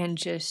and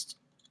just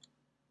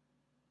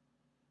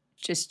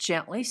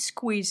gently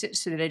squeeze it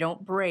so that I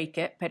don't break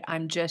it, but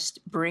I'm just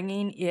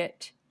bringing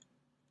it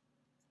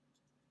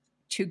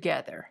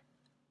together.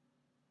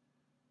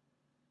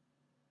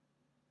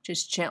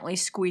 Just gently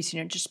squeezing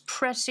it, just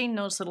pressing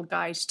those little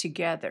guys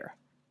together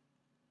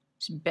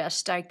as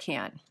best I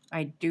can.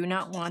 I do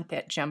not want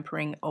that jump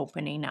ring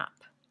opening up.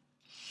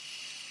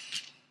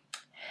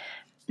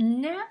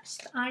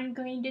 Next, I'm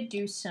going to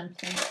do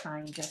something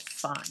kind of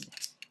fun.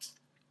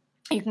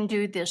 You can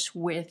do this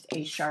with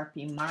a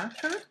Sharpie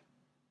marker,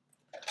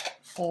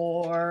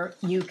 or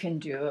you can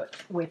do it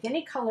with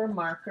any color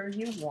marker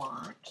you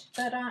want,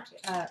 but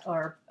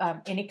or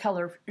any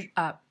color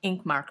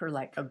ink marker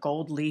like a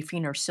gold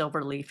leafing or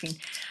silver leafing.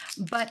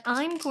 But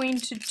I'm going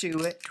to do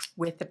it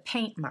with a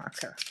paint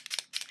marker.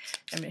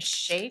 I'm going to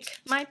shake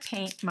my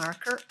paint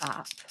marker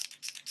up.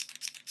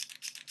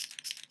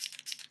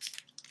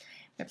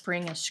 I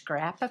bring a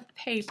scrap of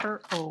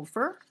paper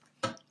over,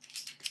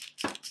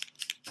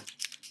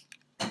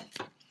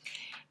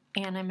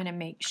 and I'm going to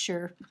make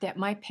sure that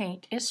my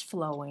paint is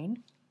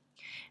flowing.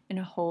 I'm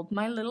going to hold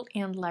my little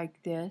end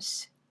like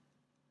this,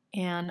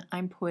 and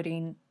I'm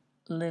putting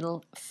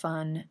little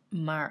fun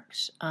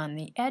marks on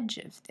the edge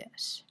of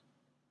this.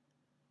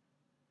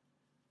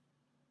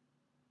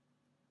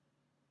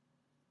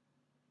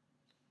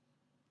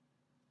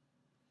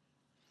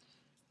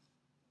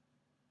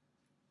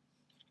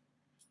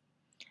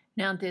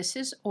 Now this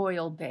is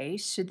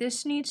oil-based, so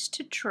this needs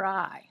to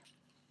dry.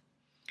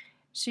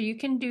 So you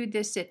can do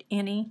this at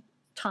any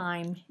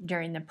time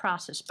during the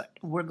process, but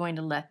we're going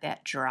to let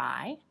that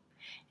dry,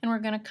 and we're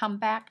going to come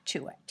back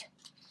to it.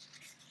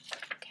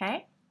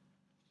 Okay?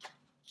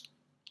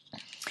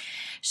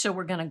 So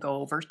we're going to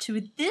go over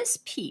to this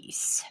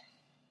piece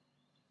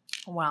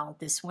while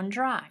this one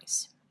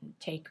dries.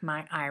 Take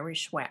my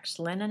Irish wax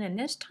linen, and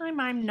this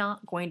time I'm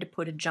not going to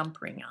put a jump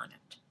ring on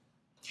it.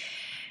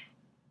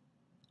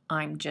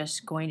 I'm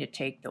just going to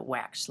take the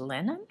wax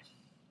linen.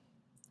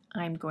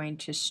 I'm going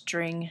to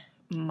string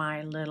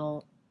my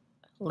little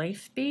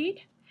leaf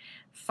bead,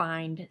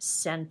 find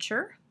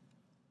center,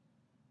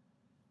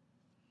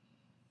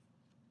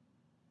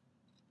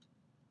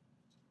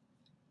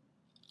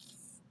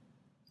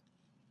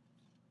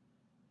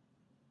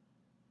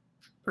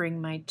 bring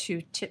my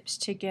two tips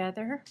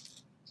together,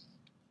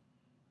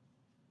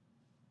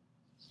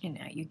 and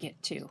now you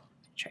get to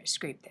try to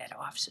scrape that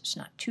off so it's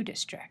not too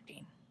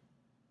distracting.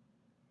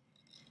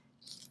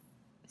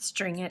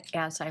 String it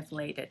as I've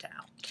laid it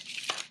out.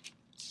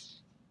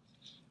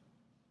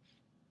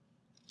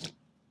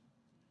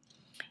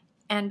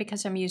 And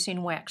because I'm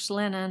using wax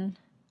linen,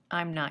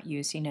 I'm not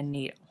using a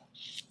needle,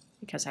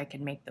 because I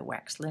can make the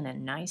wax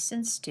linen nice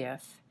and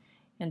stiff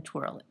and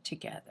twirl it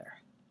together.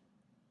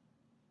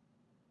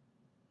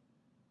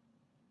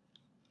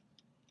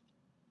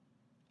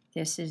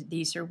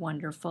 These are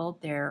wonderful.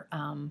 They're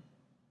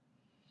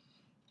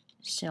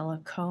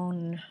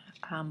silicone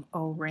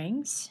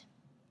O-rings.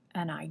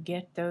 And I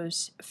get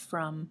those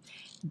from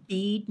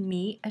Bead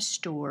Me a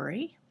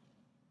Story,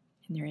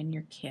 and they're in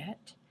your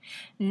kit.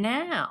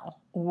 Now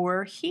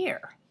we're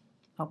here,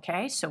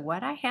 okay? So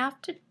what I have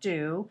to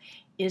do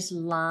is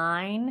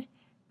line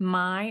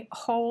my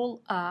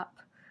hole up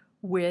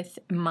with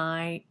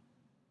my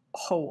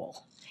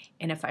hole.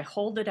 And if I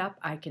hold it up,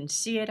 I can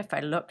see it if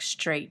I look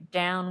straight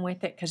down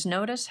with it, because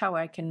notice how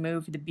I can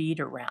move the bead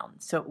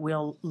around so it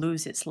will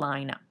lose its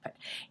line up. But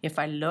if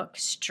I look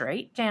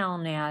straight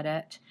down at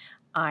it,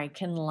 I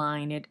can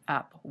line it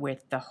up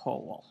with the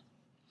hole.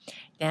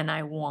 Then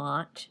I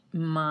want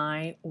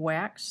my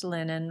wax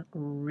linen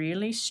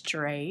really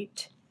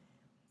straight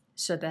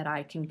so that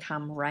I can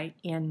come right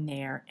in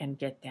there and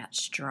get that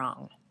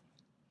strung.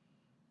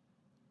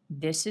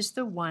 This is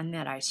the one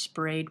that I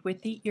sprayed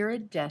with the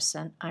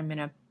iridescent. I'm going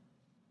to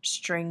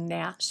string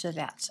that so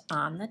that's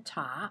on the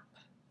top.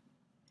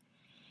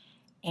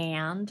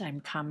 And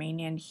I'm coming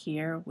in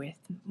here with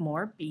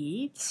more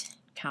beads,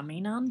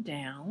 coming on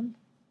down.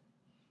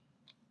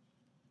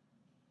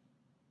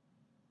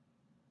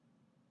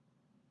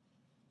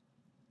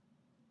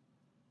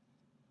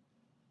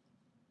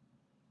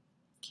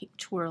 Keep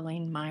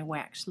twirling my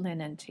wax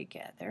linen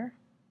together.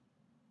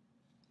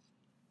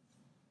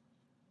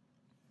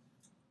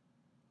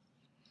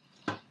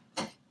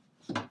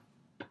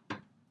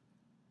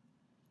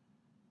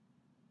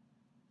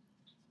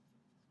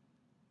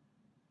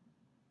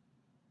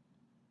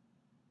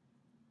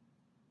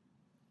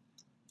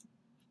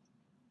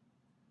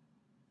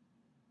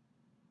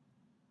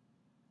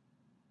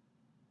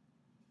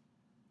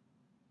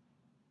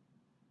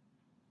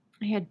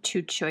 I had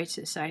two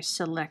choices I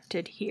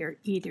selected here,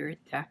 either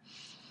the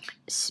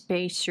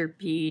spacer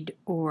bead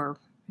or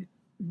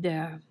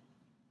the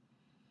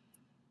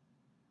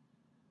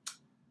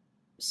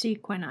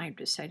sequin. I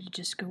decided to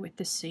just go with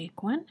the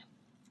sequin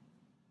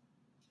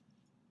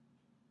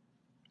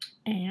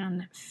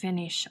and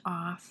finish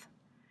off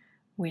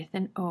with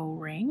an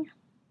O-ring.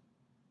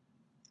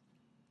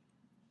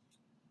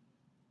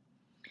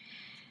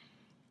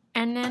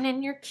 And then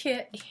in your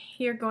kit,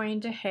 you're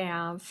going to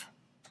have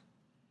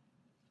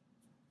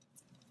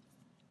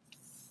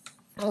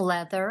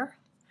leather,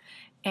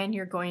 and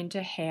you're going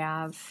to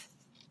have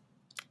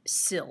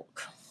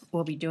silk.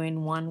 We'll be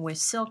doing one with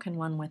silk and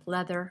one with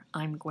leather.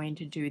 I'm going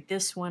to do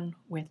this one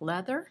with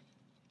leather.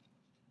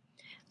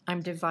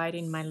 I'm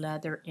dividing my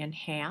leather in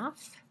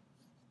half,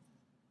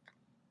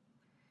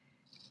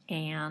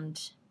 and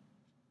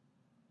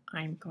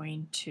I'm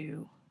going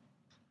to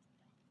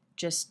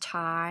just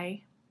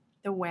tie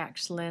the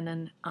wax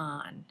linen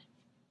on.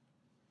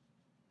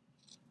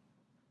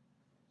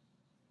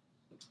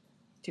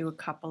 Do a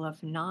couple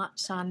of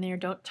knots on there.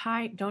 Don't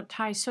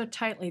tie so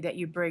tightly that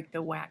you break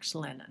the wax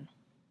linen.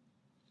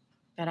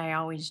 But I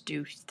always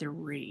do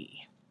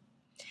 3.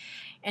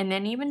 And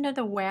then even though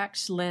the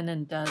wax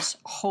linen does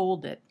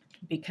hold it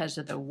because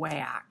of the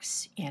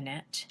wax in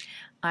it,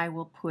 I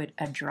will put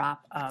a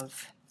drop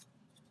of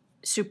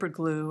super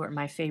glue, or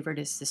my favorite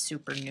is the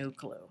super new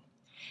glue,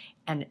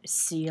 and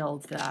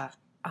seal the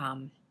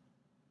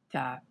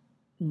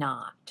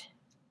knot.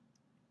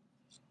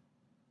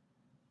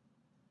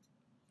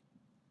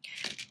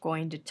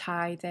 Going to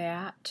tie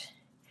that,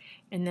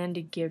 and then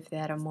to give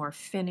that a more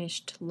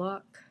finished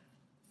look,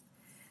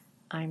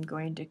 I'm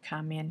going to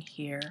come in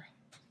here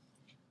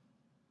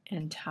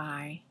and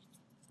tie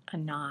a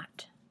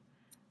knot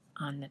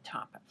on the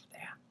top of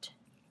that.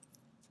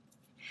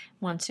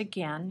 Once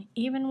again,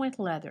 even with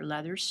leather,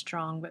 leather's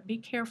strong, but be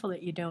careful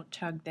that you don't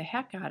tug the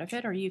heck out of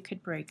it, or you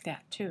could break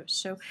that too.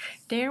 So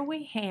there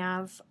we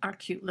have our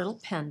cute little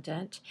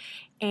pendant,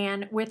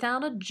 and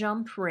without a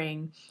jump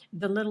ring,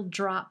 the little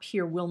drop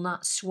here will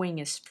not swing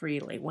as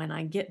freely. When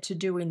I get to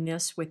doing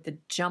this with the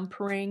jump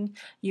ring,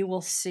 you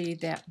will see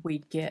that we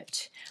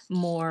get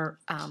more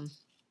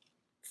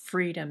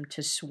freedom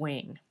to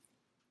swing.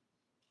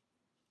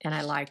 And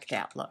I like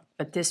that look.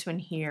 But this one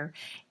here,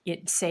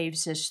 it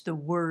saves us the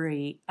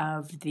worry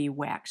of the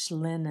wax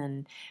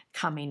linen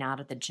coming out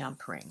of the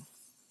jump ring.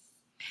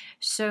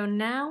 So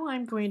now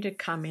I'm going to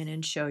come in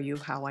and show you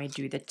how I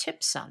do the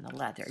tips on the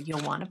leather.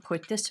 You'll want to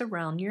put this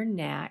around your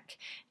neck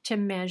to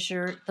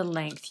measure the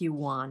length you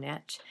want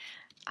it.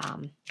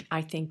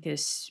 I think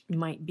this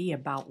might be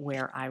about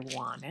where I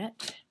want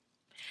it.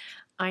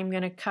 I'm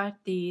going to cut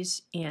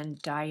these in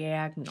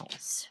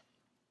diagonals.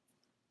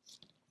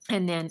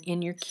 And then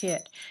in your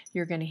kit,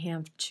 you're going to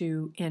have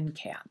 2 end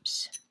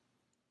caps.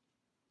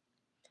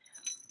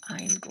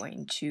 I'm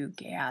going to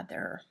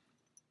gather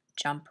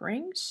jump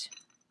rings,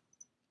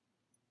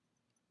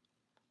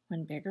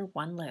 one bigger,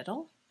 one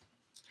little,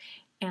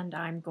 and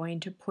I'm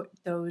going to put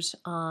those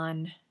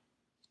on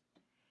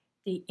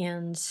the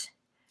ends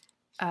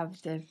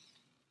of the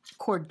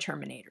cord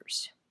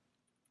terminators.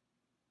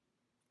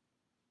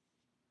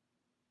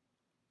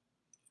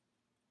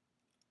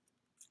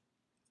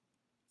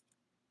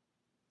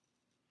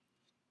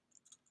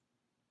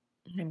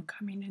 And I'm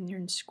coming in there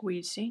and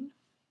squeezing.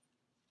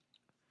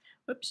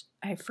 Whoops,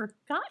 I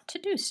forgot to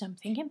do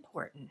something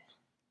important.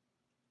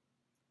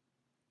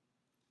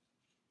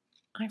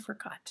 I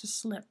forgot to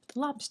slip the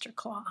lobster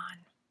claw on.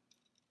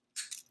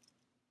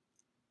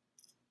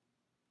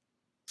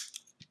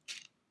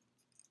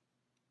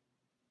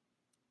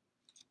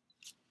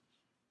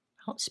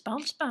 Bounce,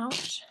 bounce,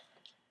 bounce.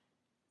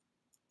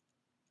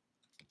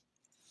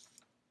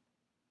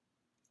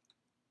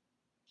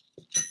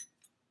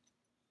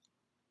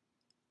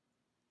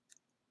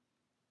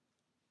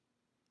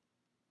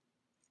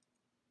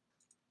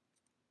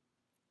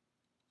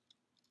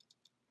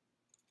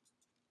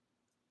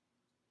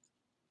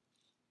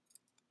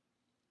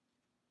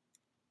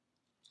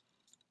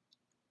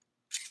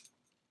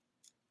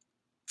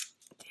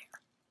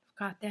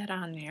 Got that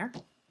on there.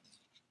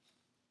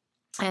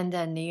 And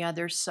then the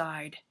other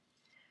side,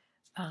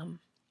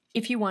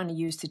 if you want to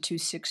use the 2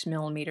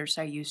 6mm,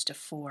 I used a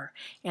 4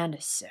 and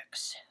a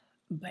 6,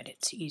 but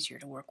it's easier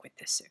to work with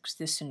the 6.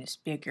 This one is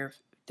bigger.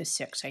 The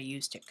 6, I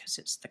used it because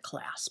it's the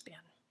clasp in.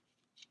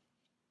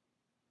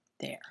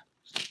 There.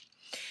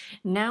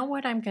 Now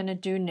what I'm going to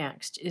do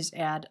next is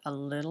add a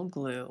little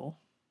glue.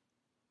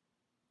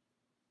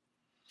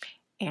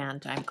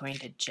 And I'm going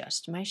to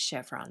adjust my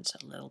chevrons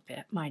a little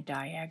bit, my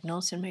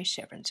diagonals and my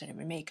chevrons, and I'm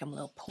going to make them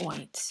little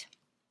points.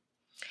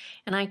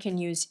 And I can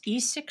use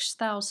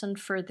E6000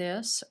 for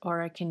this,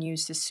 or I can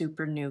use the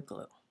super new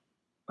glue,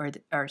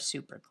 or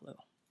super glue.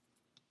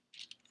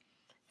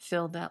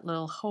 Fill that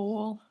little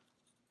hole,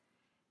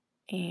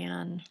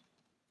 and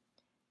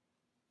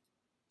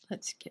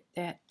let's get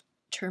that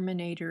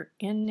terminator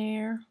in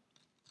there.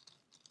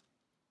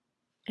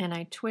 And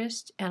I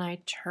twist and I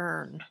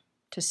turn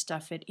to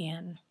stuff it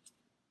in.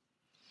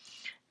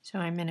 So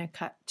I'm going to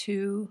cut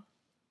 2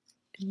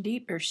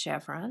 deeper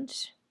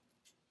chevrons.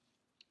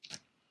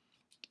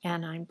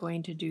 And I'm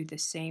going to do the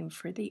same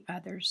for the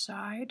other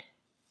side.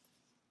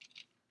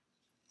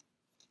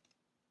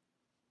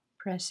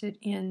 Press it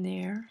in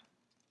there.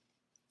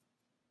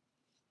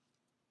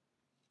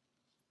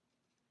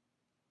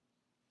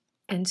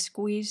 And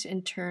squeeze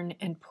and turn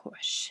and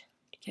push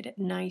to get it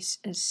nice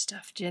and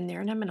stuffed in there.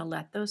 And I'm going to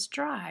let those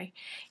dry.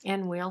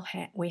 And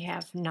we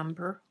have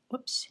number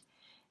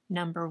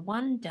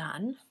 1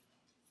 done.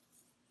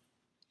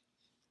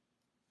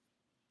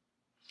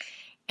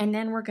 And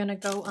then we're going to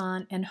go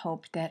on and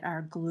hope that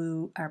our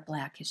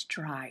black is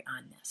dry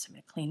on this. I'm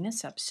going to clean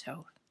this up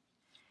so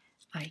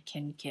I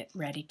can get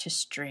ready to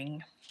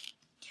string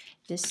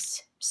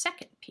this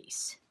second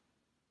piece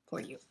for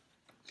you.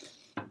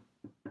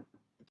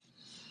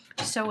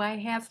 So I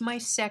have my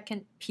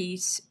second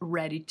piece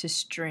ready to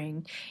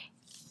string,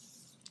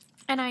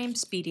 and I am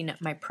speeding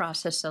up my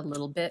process a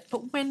little bit,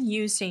 but when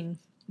using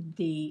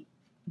the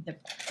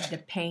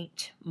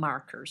paint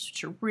markers,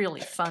 which are really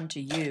fun to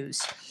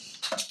use,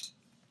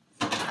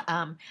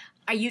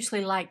 I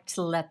usually like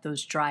to let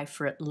those dry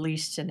for at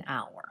least an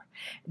hour.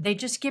 They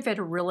just give it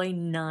a really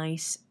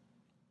nice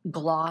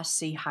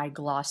glossy, high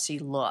glossy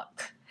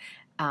look.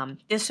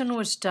 This one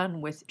was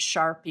done with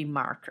Sharpie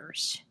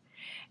markers,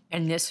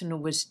 and this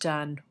one was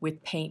done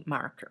with paint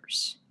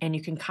markers, and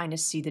you can kind of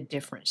see the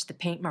difference. The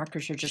paint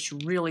markers are just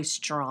really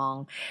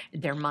strong.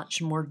 They're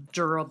much more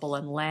durable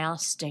and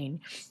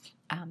lasting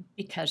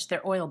because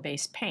they're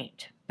oil-based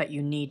paint, but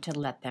you need to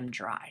let them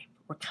dry.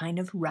 We're kind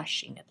of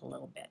rushing it a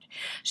little bit.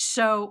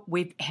 So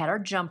we've had our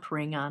jump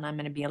ring on. I'm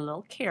going to be a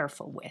little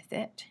careful with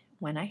it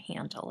when I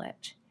handle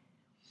it.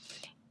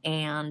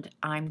 And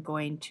I'm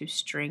going to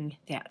string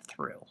that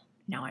through.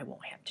 Now I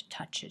won't have to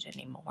touch it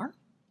anymore.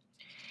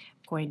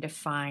 I'm going to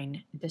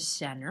find the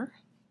center.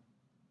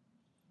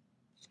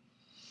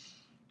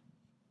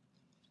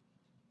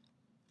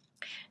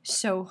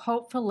 So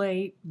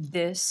hopefully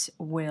this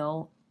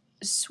will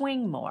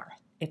swing more.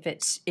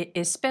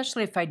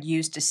 Especially if I'd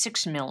used a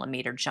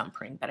 6mm jump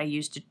ring, but I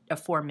used a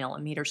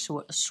 4mm, so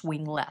it will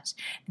swing less.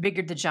 The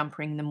bigger the jump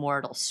ring, the more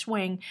it'll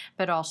swing,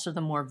 but also the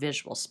more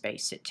visual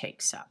space it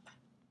takes up.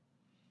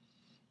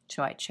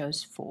 So I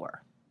chose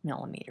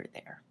 4mm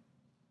there.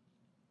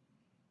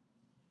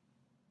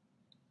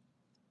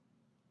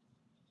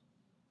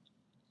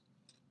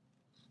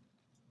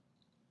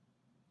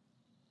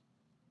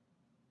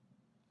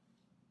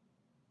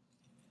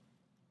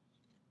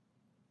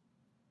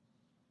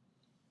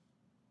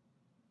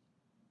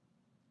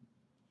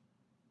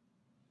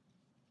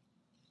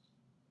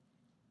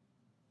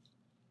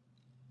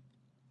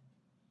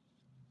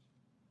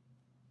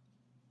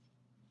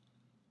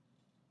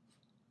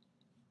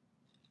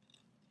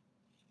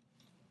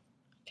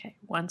 Okay,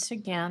 once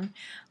again,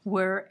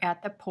 we're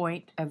at the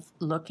point of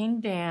looking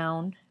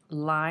down,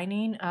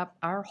 lining up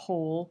our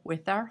hole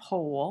with our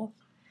hole,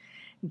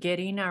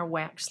 getting our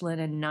wax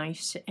linen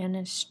nice in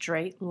a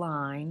straight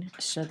line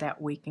so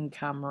that we can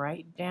come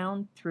right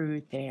down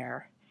through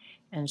there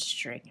and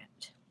string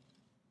it.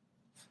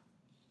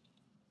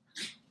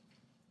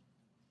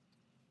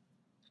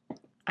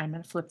 I'm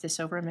going to flip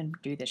this over and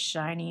do the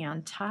shiny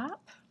on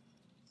top.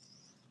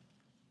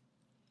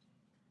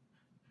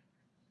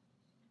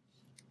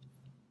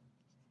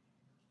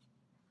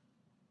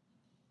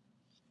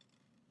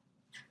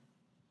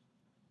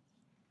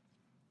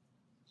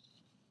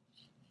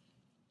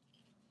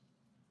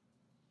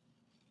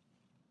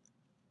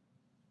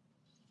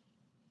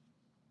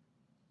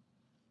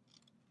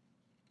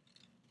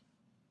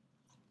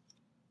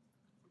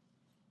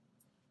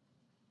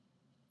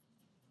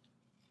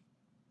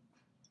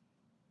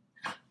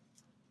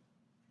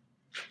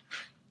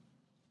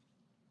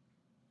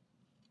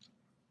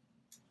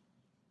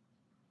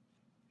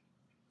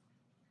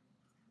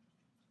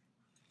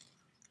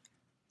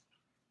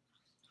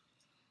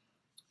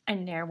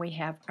 And there we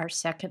have our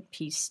second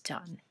piece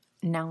done.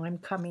 Now I'm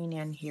coming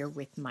in here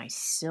with my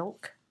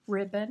silk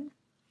ribbon.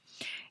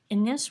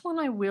 In this one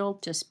I will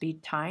just be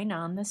tying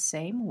on the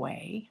same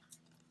way,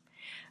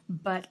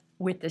 but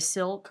with the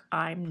silk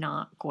I'm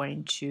not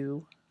going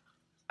to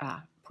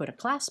put a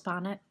clasp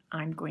on it.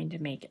 I'm going to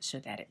make it so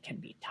that it can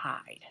be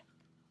tied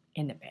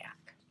in the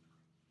back.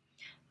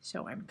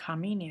 So I'm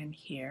coming in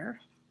here.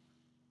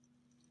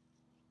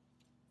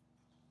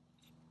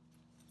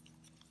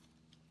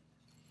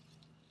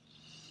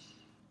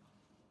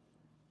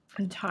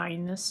 And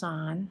tying this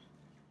on.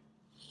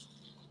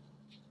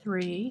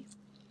 3,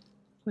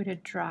 put a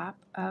drop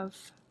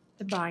of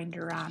the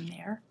binder on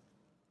there,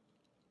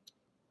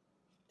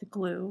 the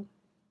glue,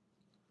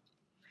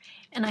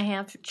 and I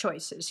have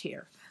choices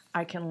here.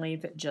 I can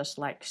leave it just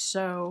like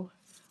so,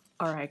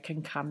 or I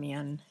can come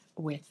in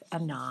with a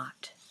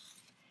knot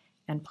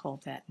and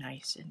pull that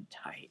nice and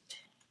tight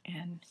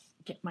and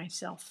get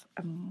myself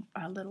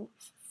a little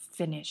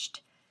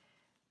finished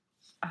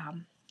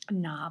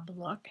knob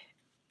look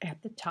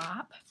at the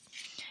top.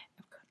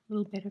 I've got a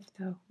little bit of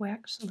the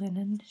wax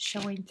linen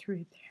showing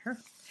through there,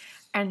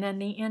 and then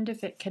the end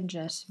of it can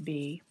just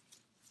be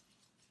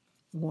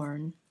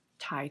worn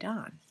tied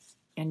on,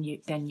 and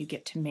then you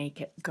get to make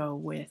it go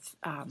with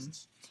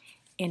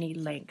any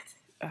length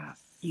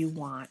you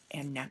want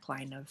and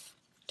neckline of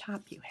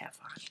top you have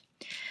on.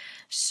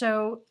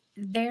 So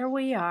there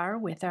we are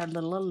with our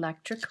little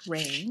electric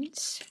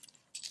reins.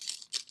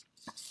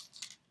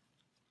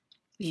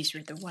 These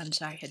were the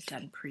ones I had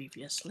done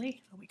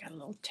previously. We got a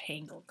little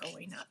tangle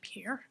going up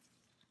here.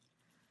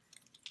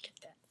 Get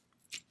that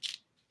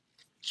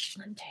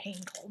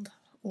untangled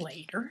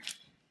later.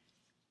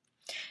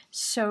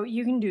 So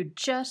you can do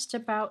just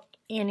about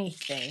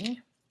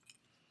anything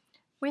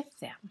with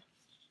them.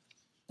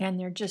 And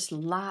they're just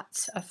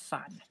lots of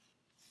fun.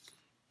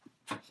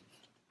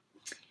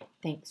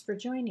 Thanks for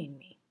joining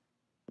me.